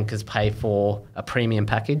Sabalenkas pay for a premium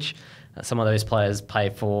package. Some of those players pay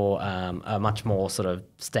for a much more sort of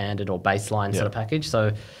standard or baseline sort of package.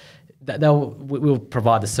 So we'll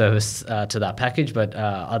provide the service to that package, but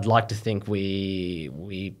I'd like to think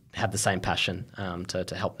we have the same passion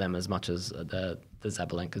to help them as much as the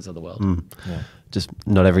Sabalenkas of the world. Yeah. Just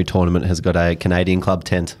not every tournament has got a Canadian club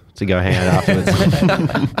tent to go hang out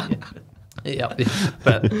afterwards. Yep.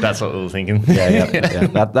 That's what we were thinking. Yeah.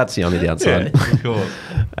 That's the only downside. Yeah, cool.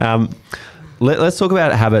 Let's talk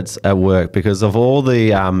about habits at work, because of all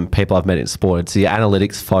the people I've met in sport, it's the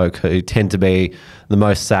analytics folk who tend to be the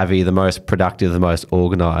most savvy, the most productive, the most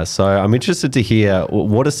organised. So I'm interested to hear,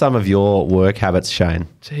 what are some of your work habits, Shane?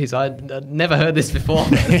 Jeez, I'd never heard this before.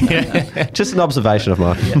 Just an observation of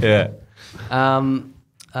mine.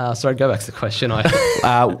 Sorry, go back to the question.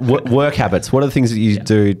 Work habits. What are the things that you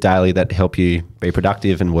do daily that help you be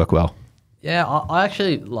productive and work well? Yeah, I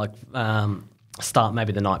actually like start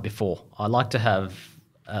maybe the night before. I like to have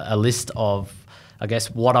a list of, I guess,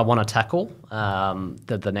 what I want to tackle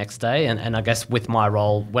the next day. And I guess with my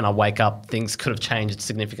role, when I wake up, things could have changed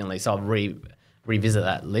significantly. So I'll revisit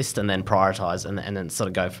that list and then prioritize and then sort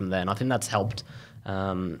of go from there. And I think that's helped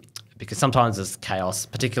because sometimes there's chaos,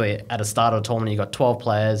 particularly at a start of a tournament. You've got 12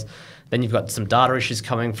 players. Then you've got some data issues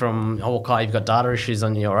coming from Hawkeye. You've got data issues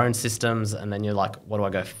on your own systems, and then you're like, where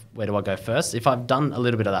do I go first? If I've done a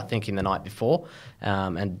little bit of that thinking the night before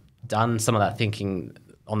and done some of that thinking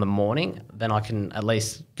on the morning, then I can at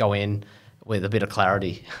least go in with a bit of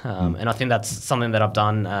clarity. And I think that's something that I've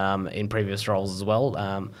done in previous roles as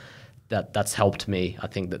well. That's helped me. I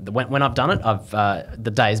think that when I've done it,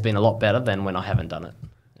 the day's been a lot better than when I haven't done it.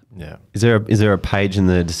 Yeah. Is there a page in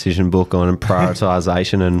the decision book on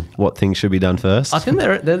prioritization and what things should be done first? I think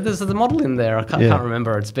there's the model in there. I can't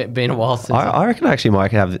remember. It's been a while since. I reckon I actually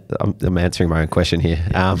might have. I'm answering my own question here.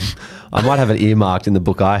 I might have it earmarked in the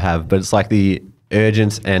book I have, but it's like the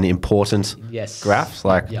urgent and important graphs.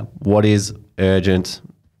 Like what is urgent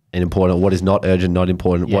and important? What is not urgent, not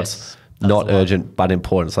important? What's not urgent but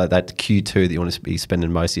important. It's like that Q2 that you want to be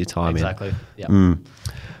spending most of your time exactly. in. Exactly.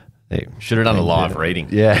 Yeah. Should have done a live reading.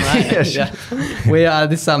 Yeah. We are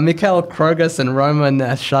this Mikhail Krogas and Roman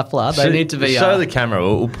Schafler. They need to be show the camera.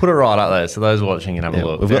 We'll put it right up there so those watching can have a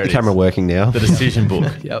look. We've got the camera working now. The decision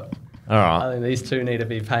book. Yep. All right. I think these two need to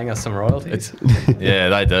be paying us some royalties. Yeah,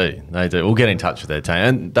 they do. They do. We'll get in touch with their team,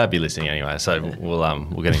 and they'll be listening anyway. So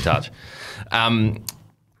we'll get in touch.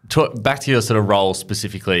 Back to your sort of role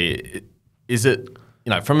specifically. Is it,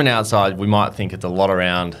 from an outside, we might think it's a lot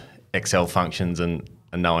around Excel functions and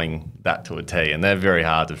knowing that to a T, and they're very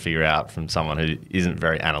hard to figure out from someone who isn't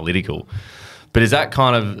very analytical. But is that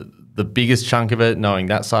kind of the biggest chunk of it, knowing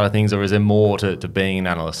that side of things, or is there more to being an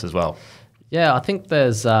analyst as well? Yeah, I think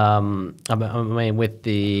there's, with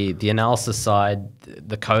the analysis side,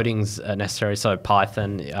 the coding's necessary. So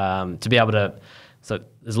Python, to be able to, so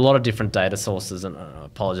there's a lot of different data sources, and I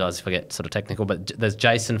apologize if I get sort of technical, but there's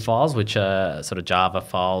JSON files, which are sort of Java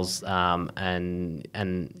files, and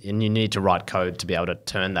you need to write code to be able to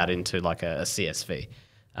turn that into like a CSV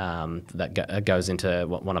that goes into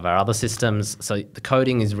one of our other systems. So the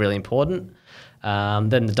coding is really important.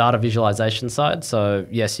 Then the data visualization side. So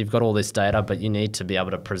yes, you've got all this data, but you need to be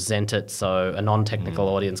able to present it so a non-technical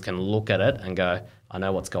audience can look at it and go, I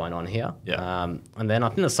know what's going on here. Yeah. And then I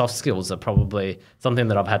think the soft skills are probably something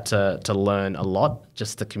that I've had to learn a lot,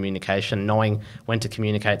 just the communication, knowing when to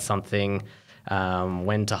communicate something,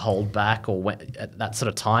 when to hold back, or that sort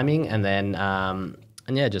of timing. And then,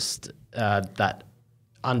 that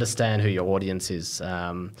understand who your audience is.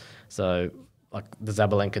 So like the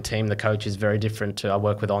Sabalenka team, the coach is very different to, I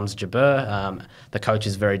work with Ons Jabeur. The coach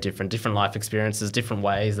is very different life experiences, different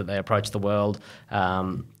ways that they approach the world.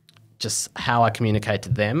 Just how I communicate to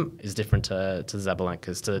them is different to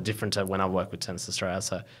Sabalenka's, different to when I work with Tennis Australia.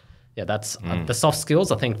 So yeah, that's the soft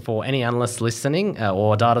skills. I think for any analyst listening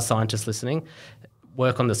or data scientist listening,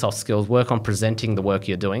 work on the soft skills, work on presenting the work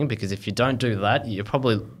you're doing, because if you don't do that, you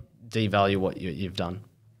probably devalue what you've done.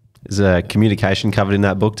 Is communication covered in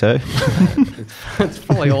that book too? It's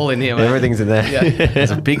probably all in here, mate. Everything's in there. Yeah.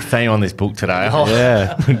 There's a big theme on this book today.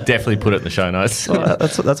 Yeah. Definitely put it in the show notes. Well,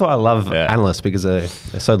 that's why I love analysts, because they're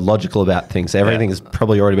so logical about things. Everything has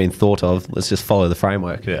probably already been thought of. Let's just follow the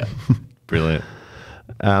framework. Yeah. Brilliant.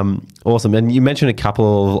 Awesome. And you mentioned a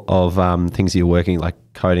couple of things you're working, like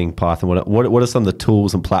coding, Python. What are some of the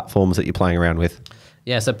tools and platforms that you're playing around with?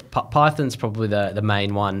 Yeah, so Python's probably the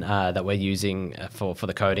main one that we're using for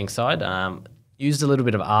the coding side. Used a little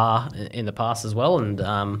bit of R in the past as well, and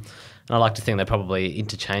I like to think they're probably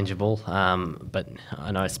interchangeable, but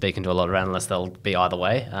I know speaking to a lot of analysts, they'll be either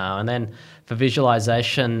way. And then for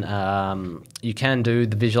visualization, you can do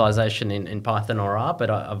the visualization in Python or R, but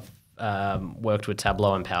I've worked with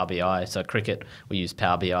Tableau and Power BI. So cricket, we use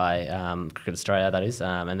Power BI, Cricket Australia, that is,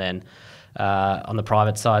 and then on the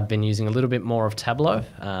private side, been using a little bit more of Tableau,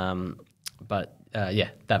 but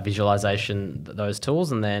that visualization, those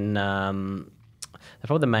tools, and then they're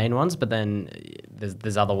probably the main ones. But then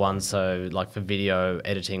there's other ones. So like for video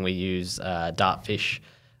editing, we use Dartfish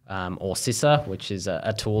or Sissa, which is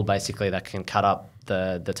a tool basically that can cut up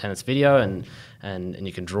the tennis video and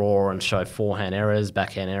you can draw and show forehand errors,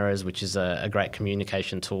 backhand errors, which is a great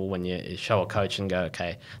communication tool when you show a coach and go,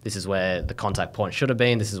 okay, this is where the contact point should have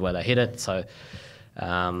been, this is where they hit it. So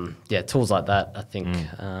tools like that, I think.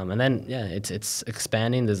 And then it's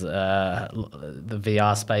expanding. There's the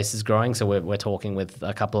VR space is growing, so we're talking with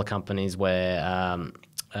a couple of companies where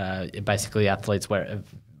basically athletes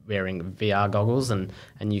wearing VR goggles and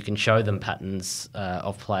you can show them patterns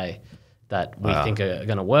of play that we think are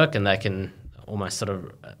going to work, and they can almost sort of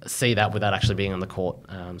see that without actually being on the court.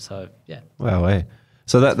 Wow, hey.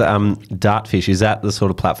 So that the Dartfish, is that the sort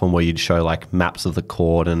of platform where you'd show like maps of the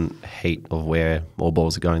court and heat of where all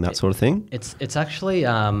balls are going, that sort of thing? It's actually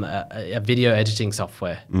a video editing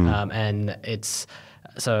software, and it's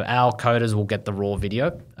so our coders will get the raw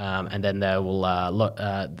video, and then they will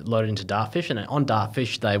load it into Dartfish, and on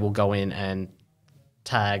Dartfish they will go in and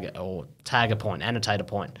tag a point, annotate a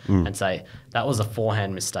point, and say that was a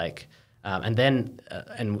forehand mistake. And then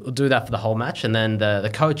we'll do that for the whole match, and then the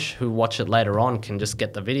coach who watch it later on can just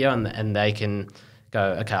get the video and they can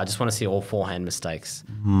go, okay, I just want to see all forehand mistakes,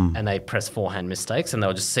 and they press forehand mistakes, and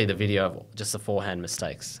they'll just see the video of just the forehand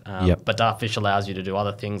mistakes. But Dartfish allows you to do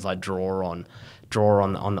other things like draw on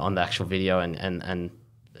the actual video, and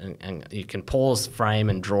you can pause frame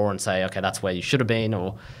and draw and say, okay, that's where you should have been,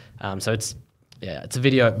 or so it's a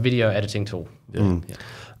video editing tool. Yeah.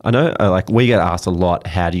 I know, like we get asked a lot,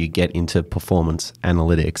 how do you get into performance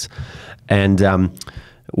analytics? And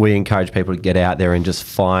we encourage people to get out there and just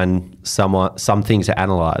find some things to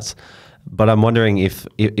analyze. But I'm wondering if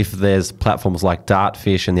there's platforms like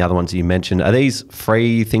Dartfish and the other ones you mentioned, are these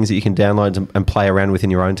free things that you can download and play around with in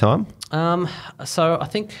your own time? So I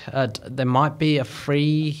think there might be a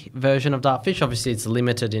free version of Dartfish. Obviously, it's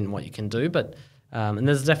limited in what you can do, but and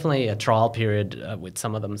there's definitely a trial period with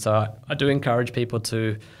some of them. So I do encourage people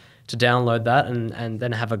to download that and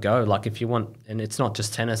then have a go. Like if you want, and it's not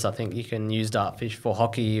just tennis. I think you can use Dartfish for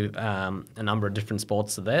hockey. A number of different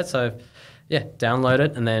sports are there. So yeah, download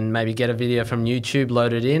it and then maybe get a video from YouTube,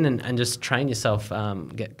 load it in, and just train yourself.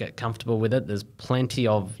 Get comfortable with it. There's plenty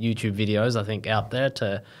of YouTube videos I think out there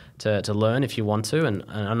to learn if you want to. And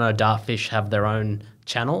I know Dartfish have their own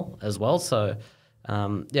channel as well. So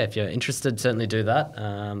yeah, if you're interested, certainly do that.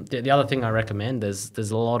 The other thing I recommend,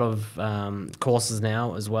 there's a lot of courses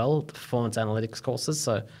now as well, performance analytics courses.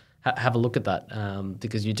 So have a look at that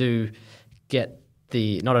because you do get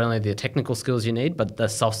not only the technical skills you need, but the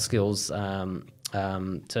soft skills to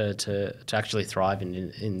actually thrive in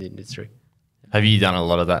the industry. Have you done a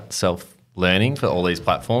lot of that self-learning for all these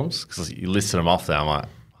platforms? Because you listed them off there, I'm like,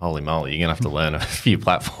 holy moly, you're going to have to learn a few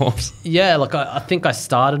platforms. Yeah, look, I think I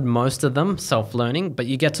started most of them self-learning, but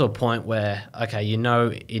you get to a point where, okay, you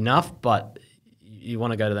know enough, but you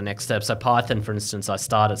want to go to the next step. So Python, for instance, I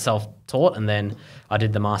started self-taught, and then I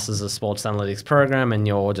did the Masters of Sports Analytics program, and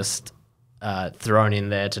you're just thrown in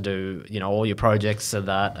there to do, all your projects, so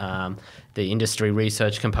that the industry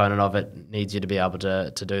research component of it needs you to be able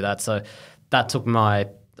to do that. So that took my,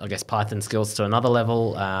 I guess, Python skills to another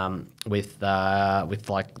level with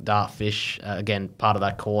like Dartfish. Again, part of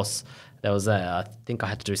that course, there was I think I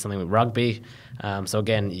had to do something with rugby. So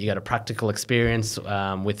again, you get a practical experience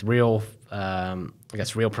with real,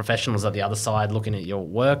 real professionals at the other side looking at your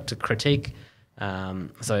work to critique.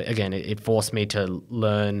 So again, it forced me to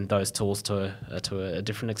learn those tools to a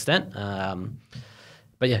different extent.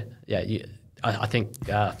 But I think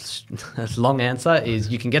long answer is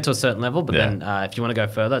you can get to a certain level, but then if you want to go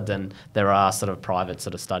further, then there are sort of private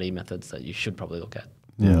sort of study methods that you should probably look at.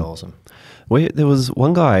 Yeah, awesome. There was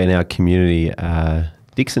one guy in our community,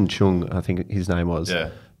 Dixon Chung, I think his name was. Yeah.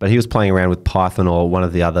 But he was playing around with Python or one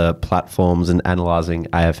of the other platforms and analysing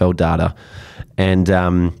AFL data. And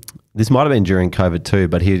this might have been during COVID too,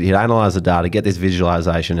 but he'd analyse the data, get this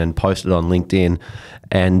visualisation and post it on LinkedIn,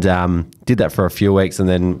 and did that for a few weeks. And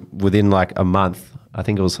then within like a month, I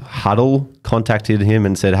think it was Huddle contacted him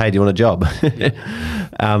and said, hey, do you want a job?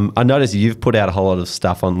 I noticed you've put out a whole lot of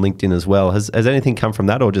stuff on LinkedIn as well. Has anything come from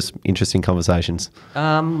that or just interesting conversations?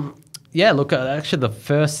 Yeah, look, actually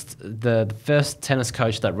the first tennis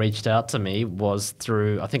coach that reached out to me was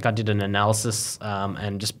through, I think I did an analysis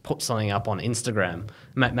and just put something up on Instagram.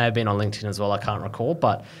 May have been on LinkedIn as well, I can't recall,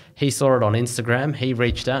 but he saw it on Instagram. He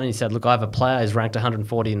reached out and he said, look, I have a player, he's ranked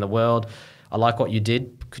 140 in the world. I like what you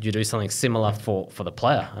did. Could you do something similar for the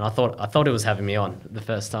player? And I thought he was having me on the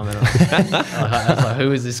first time. And I was like,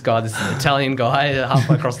 who is this guy? This Italian guy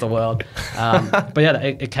halfway across the world. But yeah,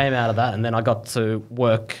 it came out of that. And then I got to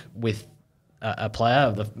work with a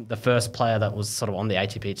player, the first player that was sort of on the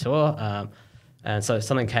ATP tour. And so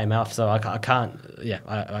something came out. So I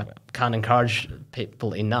can't encourage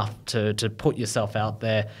people enough to put yourself out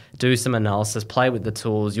there, do some analysis, play with the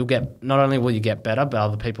tools. Not only will you get better, but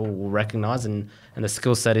other people will recognise, and the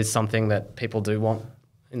skill set is something that people do want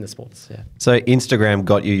in the sports. Yeah. So Instagram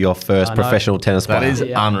got you your first professional tennis player. That is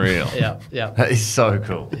unreal. Yeah. That is so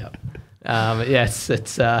cool. Yeah. It's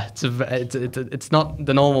not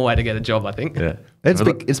the normal way to get a job, I think. Yeah,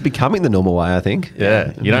 it's becoming the normal way, I think.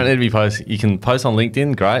 Yeah, you don't need to be posting. You can post on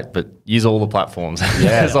LinkedIn, great, but use all the platforms.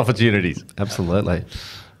 Yeah, there's opportunities. Absolutely.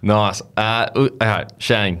 Nice. Okay,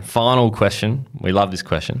 Shane. Final question. We love this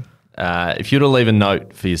question. If you were to leave a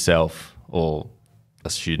note for yourself or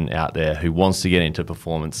a student out there who wants to get into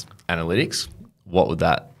performance analytics, what would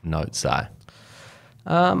that note say?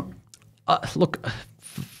 Look.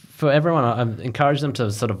 For everyone, I encourage them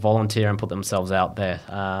to sort of volunteer and put themselves out there.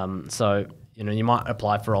 So, you might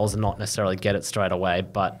apply for roles and not necessarily get it straight away.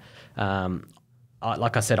 But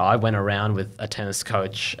like I said, I went around with a tennis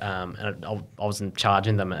coach and I wasn't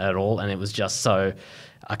charging them at all. And it was just so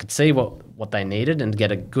I could see what they needed and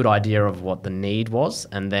get a good idea of what the need was.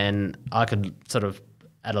 And then I could sort of,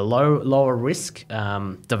 at a lower risk,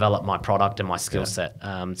 develop my product and my skill set.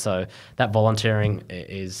 So that volunteering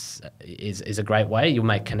is a great way. You'll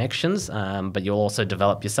make connections, but you'll also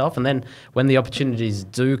develop yourself. And then when the opportunities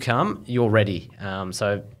do come, you're ready.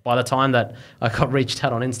 So by the time that I got reached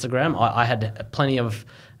out on Instagram, I had plenty of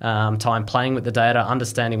time playing with the data,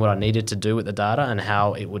 understanding what I needed to do with the data and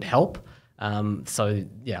how it would help. So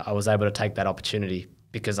yeah, I was able to take that opportunity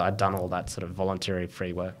because I'd done all that sort of voluntary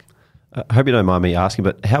free work. I hope you don't mind me asking,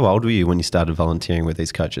 but how old were you when you started volunteering with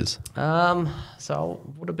these coaches? So I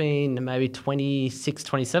would have been maybe 26,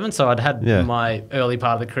 27. So I'd had my early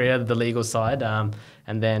part of the career, the legal side,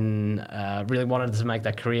 and then really wanted to make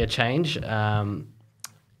that career change. And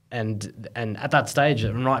at that stage,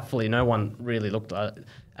 and rightfully, no one really looked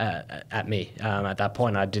at me. At that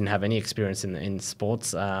point, I didn't have any experience in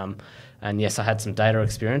sports. And yes, I had some data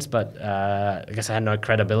experience, but I guess I had no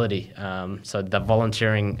credibility. So the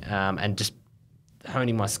volunteering and just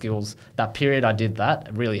honing my skills, that period I did that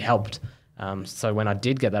really helped. So when I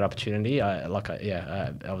did get that opportunity, I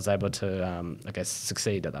was able to, I guess,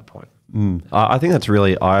 succeed at that point. I think that's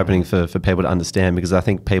really eye-opening for people to understand, because I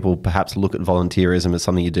think people perhaps look at volunteerism as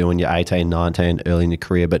something you do when you're 18, 19, early in your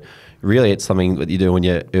career, but really it's something that you do when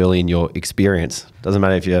you're early in your experience. Doesn't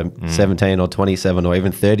matter if you're 17 or 27 or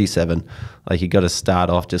even 37, like you got to start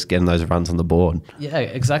off just getting those runs on the board. Yeah,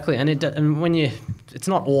 exactly. And it's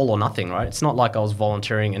not all or nothing, right? It's not like I was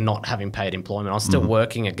volunteering and not having paid employment. I was still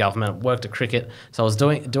working at government, worked at cricket. So I was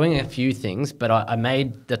doing a few things, but I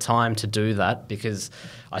made the time to do that because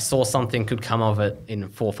I saw something could come of it in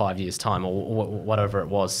 4 or 5 years' time or whatever it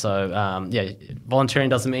was. So, volunteering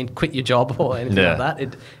doesn't mean quit your job or anything like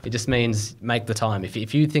that. It just means make the time.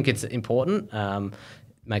 If you think it's important,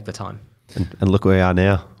 make the time. And look where we are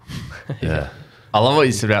now. Yeah. I love what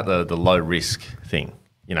you said about the low risk thing.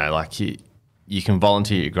 You know, like you can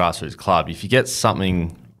volunteer at your grassroots club. If you get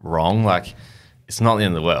something wrong, like it's not the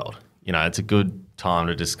end of the world. You know, it's a good time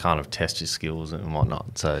to just kind of test your skills and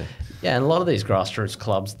whatnot. So yeah, and a lot of these grassroots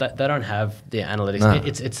clubs, they don't have the analytics. No.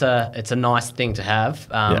 It's a nice thing to have,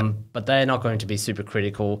 but they're not going to be super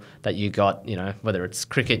critical that you got, you know, whether it's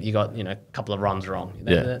cricket, you got, you know, a couple of runs wrong.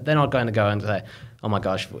 They're not going to go and say, oh my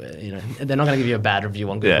gosh, you know, they're not going to give you a bad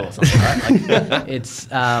review on Google or something, right? Like, it's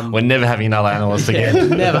we're never having another analyst again.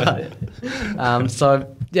 Never.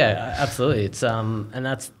 So yeah, absolutely. It's and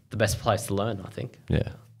that's the best place to learn, I think. Yeah.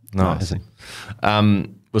 Nice.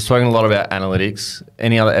 We've spoken a lot about analytics.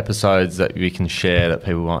 Any other episodes that we can share that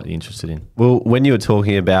people might be interested in? Well, when you were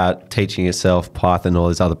talking about teaching yourself Python, all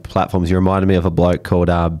these other platforms, you reminded me of a bloke called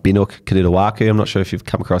Binuk Kaditawaku. I'm not sure if you've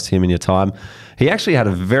come across him in your time. He actually had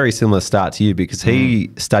a very similar start to you because he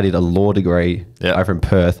studied a law degree over in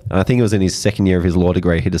Perth. And I think it was in his second year of his law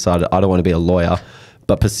degree, he decided, I don't want to be a lawyer,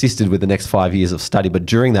 but persisted with the next 5 years of study. But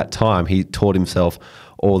during that time, he taught himself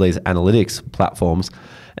all these analytics platforms.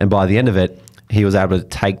 And by the end of it, he was able to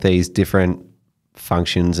take these different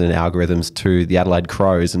functions and algorithms to the Adelaide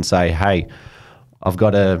Crows and say, hey, I've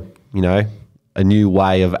got a new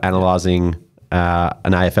way of analysing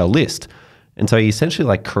an AFL list. And so he essentially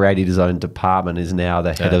like created his own department, is now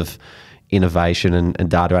the head of innovation and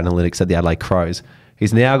data analytics at the Adelaide Crows.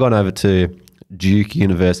 He's now gone over to Duke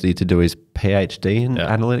University to do his PhD in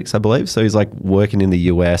analytics, I believe. So he's like working in the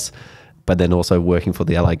US, but then also working for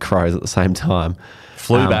the Adelaide Crows at the same time.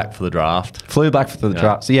 Flew back for the draft.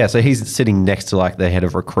 Draft. So he's sitting next to like the head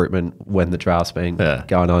of recruitment when the draft's been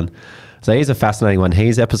going on. So he's a fascinating one.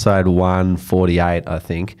 He's episode 148, I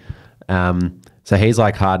think. So he's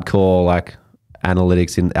like hardcore like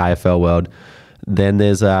analytics in the AFL world. Then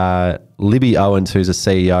there's Libby Owens, who's a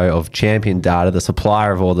CEO of Champion Data, the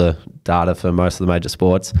supplier of all the data for most of the major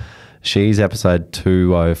sports. She's episode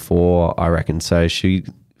 204, I reckon. So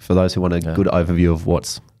for those who want a good overview of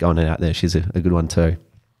what's going on out there, she's a good one too.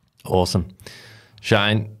 Awesome.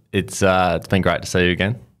 Shane, it's been great to see you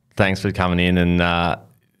again. Thanks for coming in and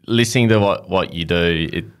listening to what you do.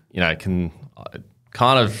 It can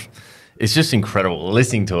kind of, it's just incredible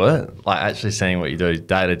listening to it, like actually seeing what you do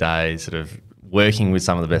day to day, sort of working with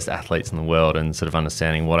some of the best athletes in the world and sort of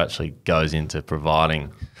understanding what actually goes into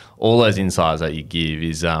providing all those insights that you give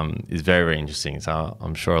is very, very interesting. So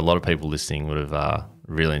I'm sure a lot of people listening would have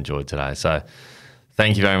really enjoyed today. So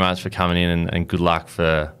thank you very much for coming in and good luck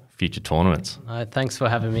for future tournaments. Thanks for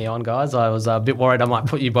having me on, guys. I was a bit worried I might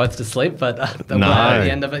put you both to sleep, but at the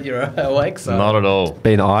end of it, you're awake. So. Not at all.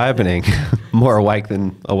 Been eye-opening. More awake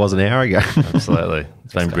than I was an hour ago. Absolutely.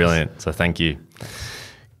 It's been brilliant. So thank you.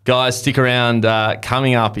 Guys, stick around.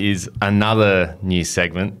 Coming up is another new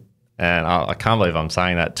segment. And I can't believe I'm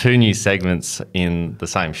saying that. 2 new segments in the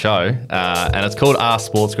same show. And it's called Ask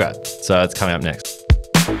Sports Grad. So it's coming up next.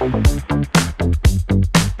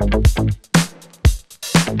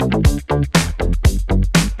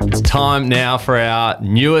 It's time now for our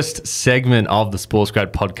newest segment of the Sports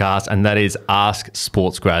Grad podcast, and that is Ask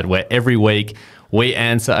Sports Grad, where every week we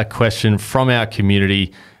answer a question from our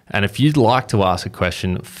community. And if you'd like to ask a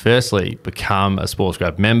question, firstly, become a Sports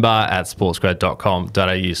Grad member at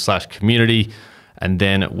sportsgrad.com.au/community, and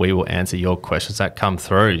then we will answer your questions that come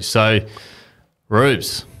through. So,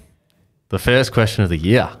 Rubes, the first question of the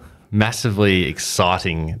year. Massively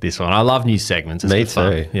exciting, this one. I love new segments. It's Me good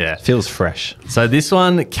fun. too. Yeah. Feels fresh. So this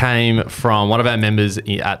one came from one of our members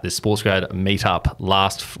at the Sports Grade meetup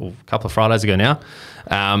a couple of Fridays ago now.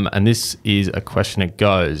 And this is a question that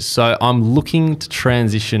goes, so I'm looking to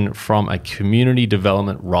transition from a community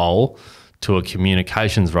development role to a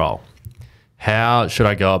communications role. How should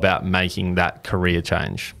I go about making that career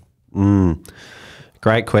change?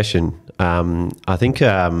 Great question. I think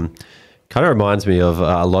kind of reminds me of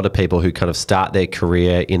a lot of people who kind of start their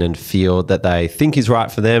career in a field that they think is right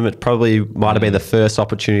for them. It probably might have been the first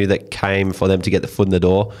opportunity that came for them to get the foot in the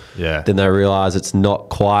door. Yeah. Then they realise it's not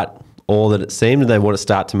quite all that it seemed, and they want to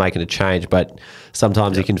start to making a change. But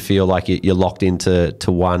sometimes you can feel like you're locked into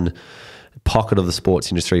one pocket of the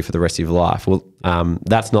sports industry for the rest of your life. Well,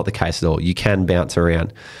 that's not the case at all. You can bounce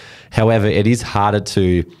around. However, it is harder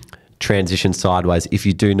to transition sideways if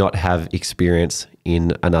you do not have experience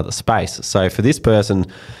in another space. So for this person,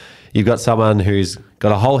 you've got someone who's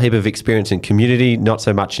got a whole heap of experience in community, not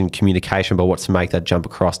so much in communication, but wants to make that jump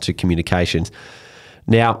across to communications.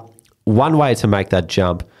 Now, one way to make that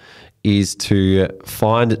jump is to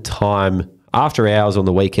find time after hours on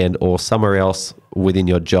the weekend or somewhere else within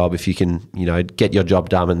your job, if you can, get your job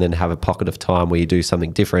done and then have a pocket of time where you do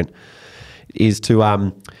something different, is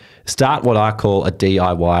to start what I call a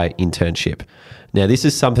DIY internship. Now, this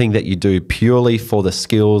is something that you do purely for the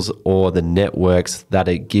skills or the networks that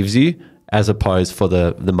it gives you, as opposed for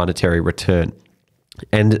the monetary return.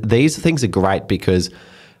 And these things are great because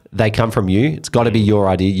they come from you. It's got to be your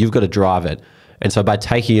idea. You've got to drive it. And so by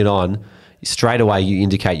taking it on, straight away you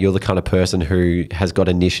indicate you're the kind of person who has got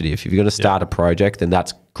initiative. If you're going to start a project, then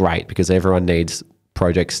that's great, because everyone needs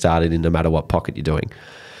projects started in no matter what pocket you're doing.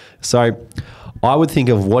 So I would think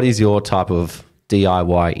of what is your type of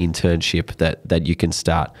DIY internship that you can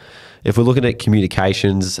start. If we're looking at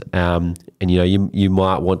communications, and you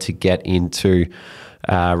might want to get into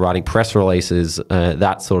writing press releases,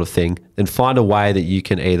 that sort of thing, then find a way that you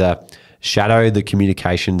can either shadow the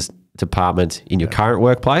communications department in your current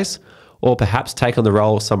workplace, or perhaps take on the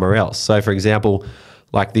role somewhere else. So, for example,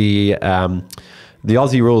 like the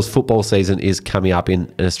Aussie Rules football season is coming up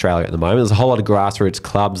in Australia at the moment. There's a whole lot of grassroots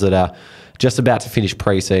clubs that are just about to finish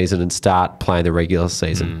pre-season and start playing the regular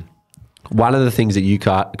season. One of the things that you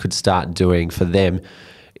could start doing for them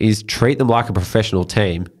is treat them like a professional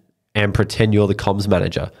team and pretend you're the comms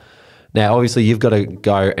manager. Now, obviously, you've got to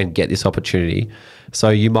go and get this opportunity. So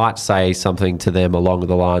you might say something to them along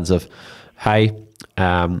the lines of, hey,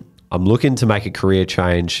 I'm looking to make a career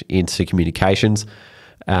change into communications.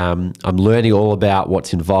 I'm learning all about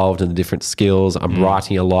what's involved in the different skills. I'm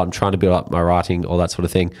writing a lot. I'm trying to build up my writing, all that sort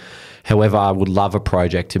of thing. However, I would love a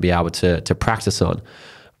project to be able to practice on.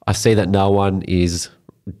 I see that no one is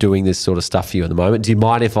doing this sort of stuff for you at the moment. Do you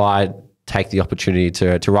mind if I take the opportunity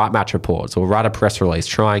to write match reports or write a press release,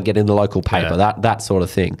 try and get in the local paper, that sort of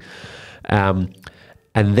thing? And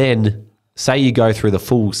then say you go through the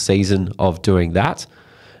full season of doing that.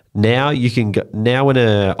 Now you can go, now when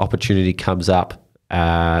an opportunity comes up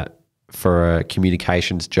for a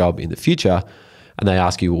communications job in the future, and they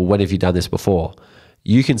ask you, well, when have you done this before?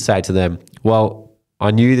 You can say to them, well, I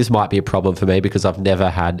knew this might be a problem for me because I've never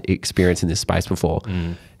had experience in this space before.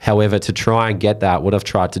 However, to try and get that, what I've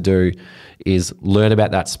tried to do is learn about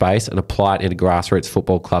that space and apply it in a grassroots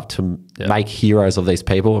football club to make heroes of these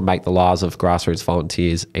people and make the lives of grassroots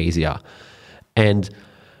volunteers easier. And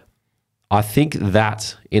I think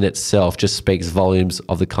that in itself just speaks volumes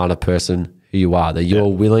of the kind of person who you are, that you're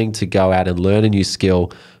willing to go out and learn a new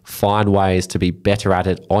skill, find ways to be better at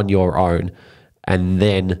it on your own, and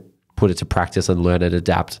then put it to practice and learn and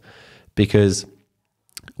adapt. Because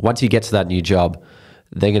once you get to that new job,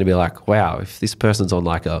 they're going to be like, wow, if this person's on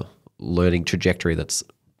like a learning trajectory that's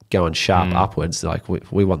going sharp upwards, like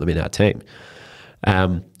we want them in our team.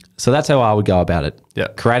 So that's how I would go about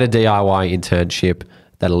it. Create a DIY internship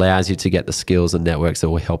that allows you to get the skills and networks that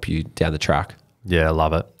will help you down the track. Yeah, I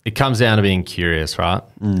love it. It comes down to being curious, right?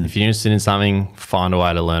 If you're interested in something, find a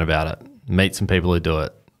way to learn about it. Meet some people who do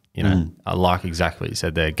it. You know, I like exactly what you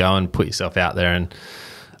said there. Go and put yourself out there and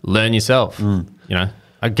learn yourself. You know,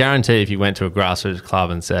 I guarantee if you went to a grassroots club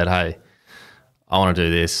and said, hey, I want to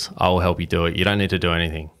do this, I will help you do it. You don't need to do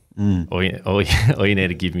anything. All you need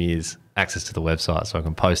to give me is access to the website so I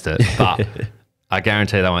can post it. But I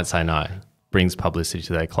guarantee they won't say no. Brings publicity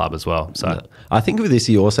to their club as well. So I think with this,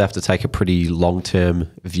 you also have to take a pretty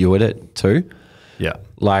long-term view at it too. Yeah.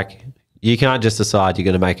 Like you can't just decide you're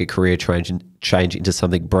going to make a career change into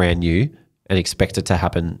something brand new and expect it to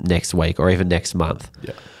happen next week or even next month.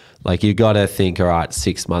 Yeah. Like you got to think, all right,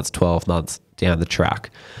 6 months, 12 months down the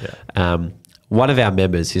track. One of our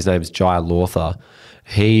members, his name's Jai Lawther,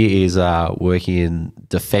 He is working in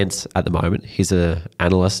defence at the moment. He's an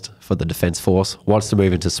analyst for the Defence Force, wants to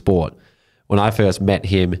move into sport. When I first met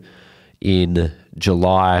him in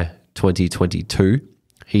July 2022,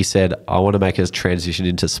 he said, I want to make us transition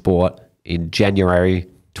into sport in January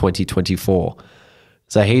 2024.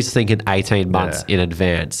 So he's thinking 18 months in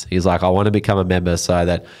advance. He's like, I want to become a member so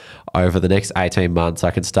that over the next 18 months,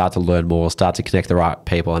 I can start to learn more, start to connect the right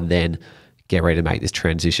people, and then get ready to make this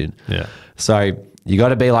transition. Yeah. So you got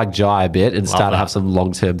to be like Jai a bit and start to have some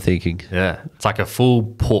long-term thinking. Yeah. It's like a full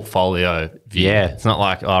portfolio view. Yeah. It's not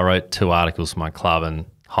like, I wrote 2 articles for my club and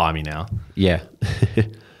hire me now. Yeah.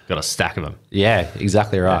 Got a stack of them. Yeah,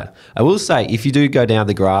 exactly right. Yeah. I will say, if you do go down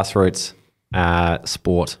the grassroots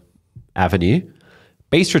sport avenue,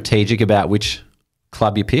 be strategic about which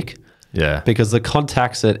club you pick. Yeah. Because the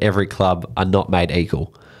contacts at every club are not made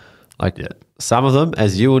equal. Like some of them,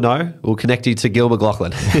 as you will know, will connect you to Gil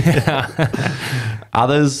McLaughlin.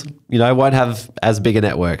 Others, won't have as big a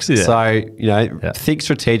networks. Yeah. So, think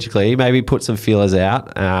strategically, maybe put some feelers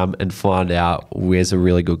out and find out where's a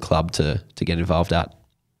really good club to get involved at.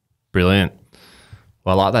 Brilliant.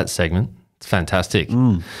 Well, I like that segment. It's fantastic.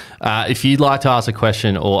 If you'd like to ask a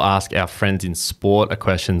question or ask our friends in sport a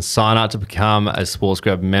question, sign up to become a Sports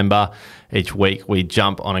Grad member. Each week we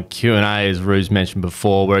jump on a Q&A, as Ruse mentioned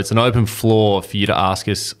before, where it's an open floor for you to ask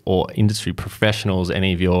us or industry professionals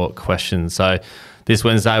any of your questions. So this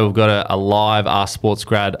Wednesday we've got a live Ask Sports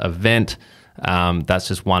Grad event. That's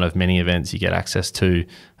just one of many events you get access to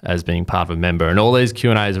as being part of a member. And all these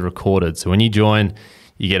Q&As are recorded. So when you join,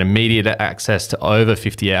 you get immediate access to over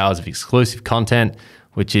 50 hours of exclusive content,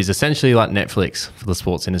 which is essentially like Netflix for the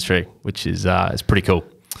sports industry, which is pretty cool.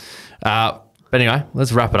 But anyway,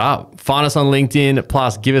 let's wrap it up. Find us on LinkedIn,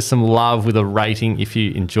 plus give us some love with a rating if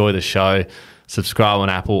you enjoy the show. Subscribe on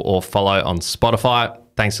Apple or follow on Spotify.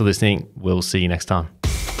 Thanks for listening. We'll see you next time.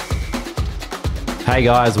 Hey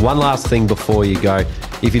guys, one last thing before you go.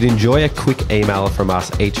 If you'd enjoy a quick email from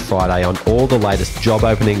us each Friday on all the latest job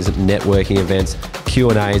openings, networking events,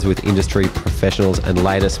 Q&As with industry professionals and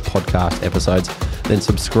latest podcast episodes, then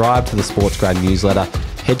subscribe to the SportsGrad newsletter.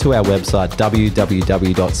 Head to our website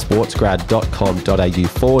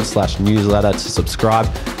www.sportsgrad.com.au/newsletter to subscribe.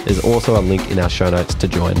 There's also a link in our show notes to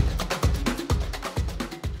join.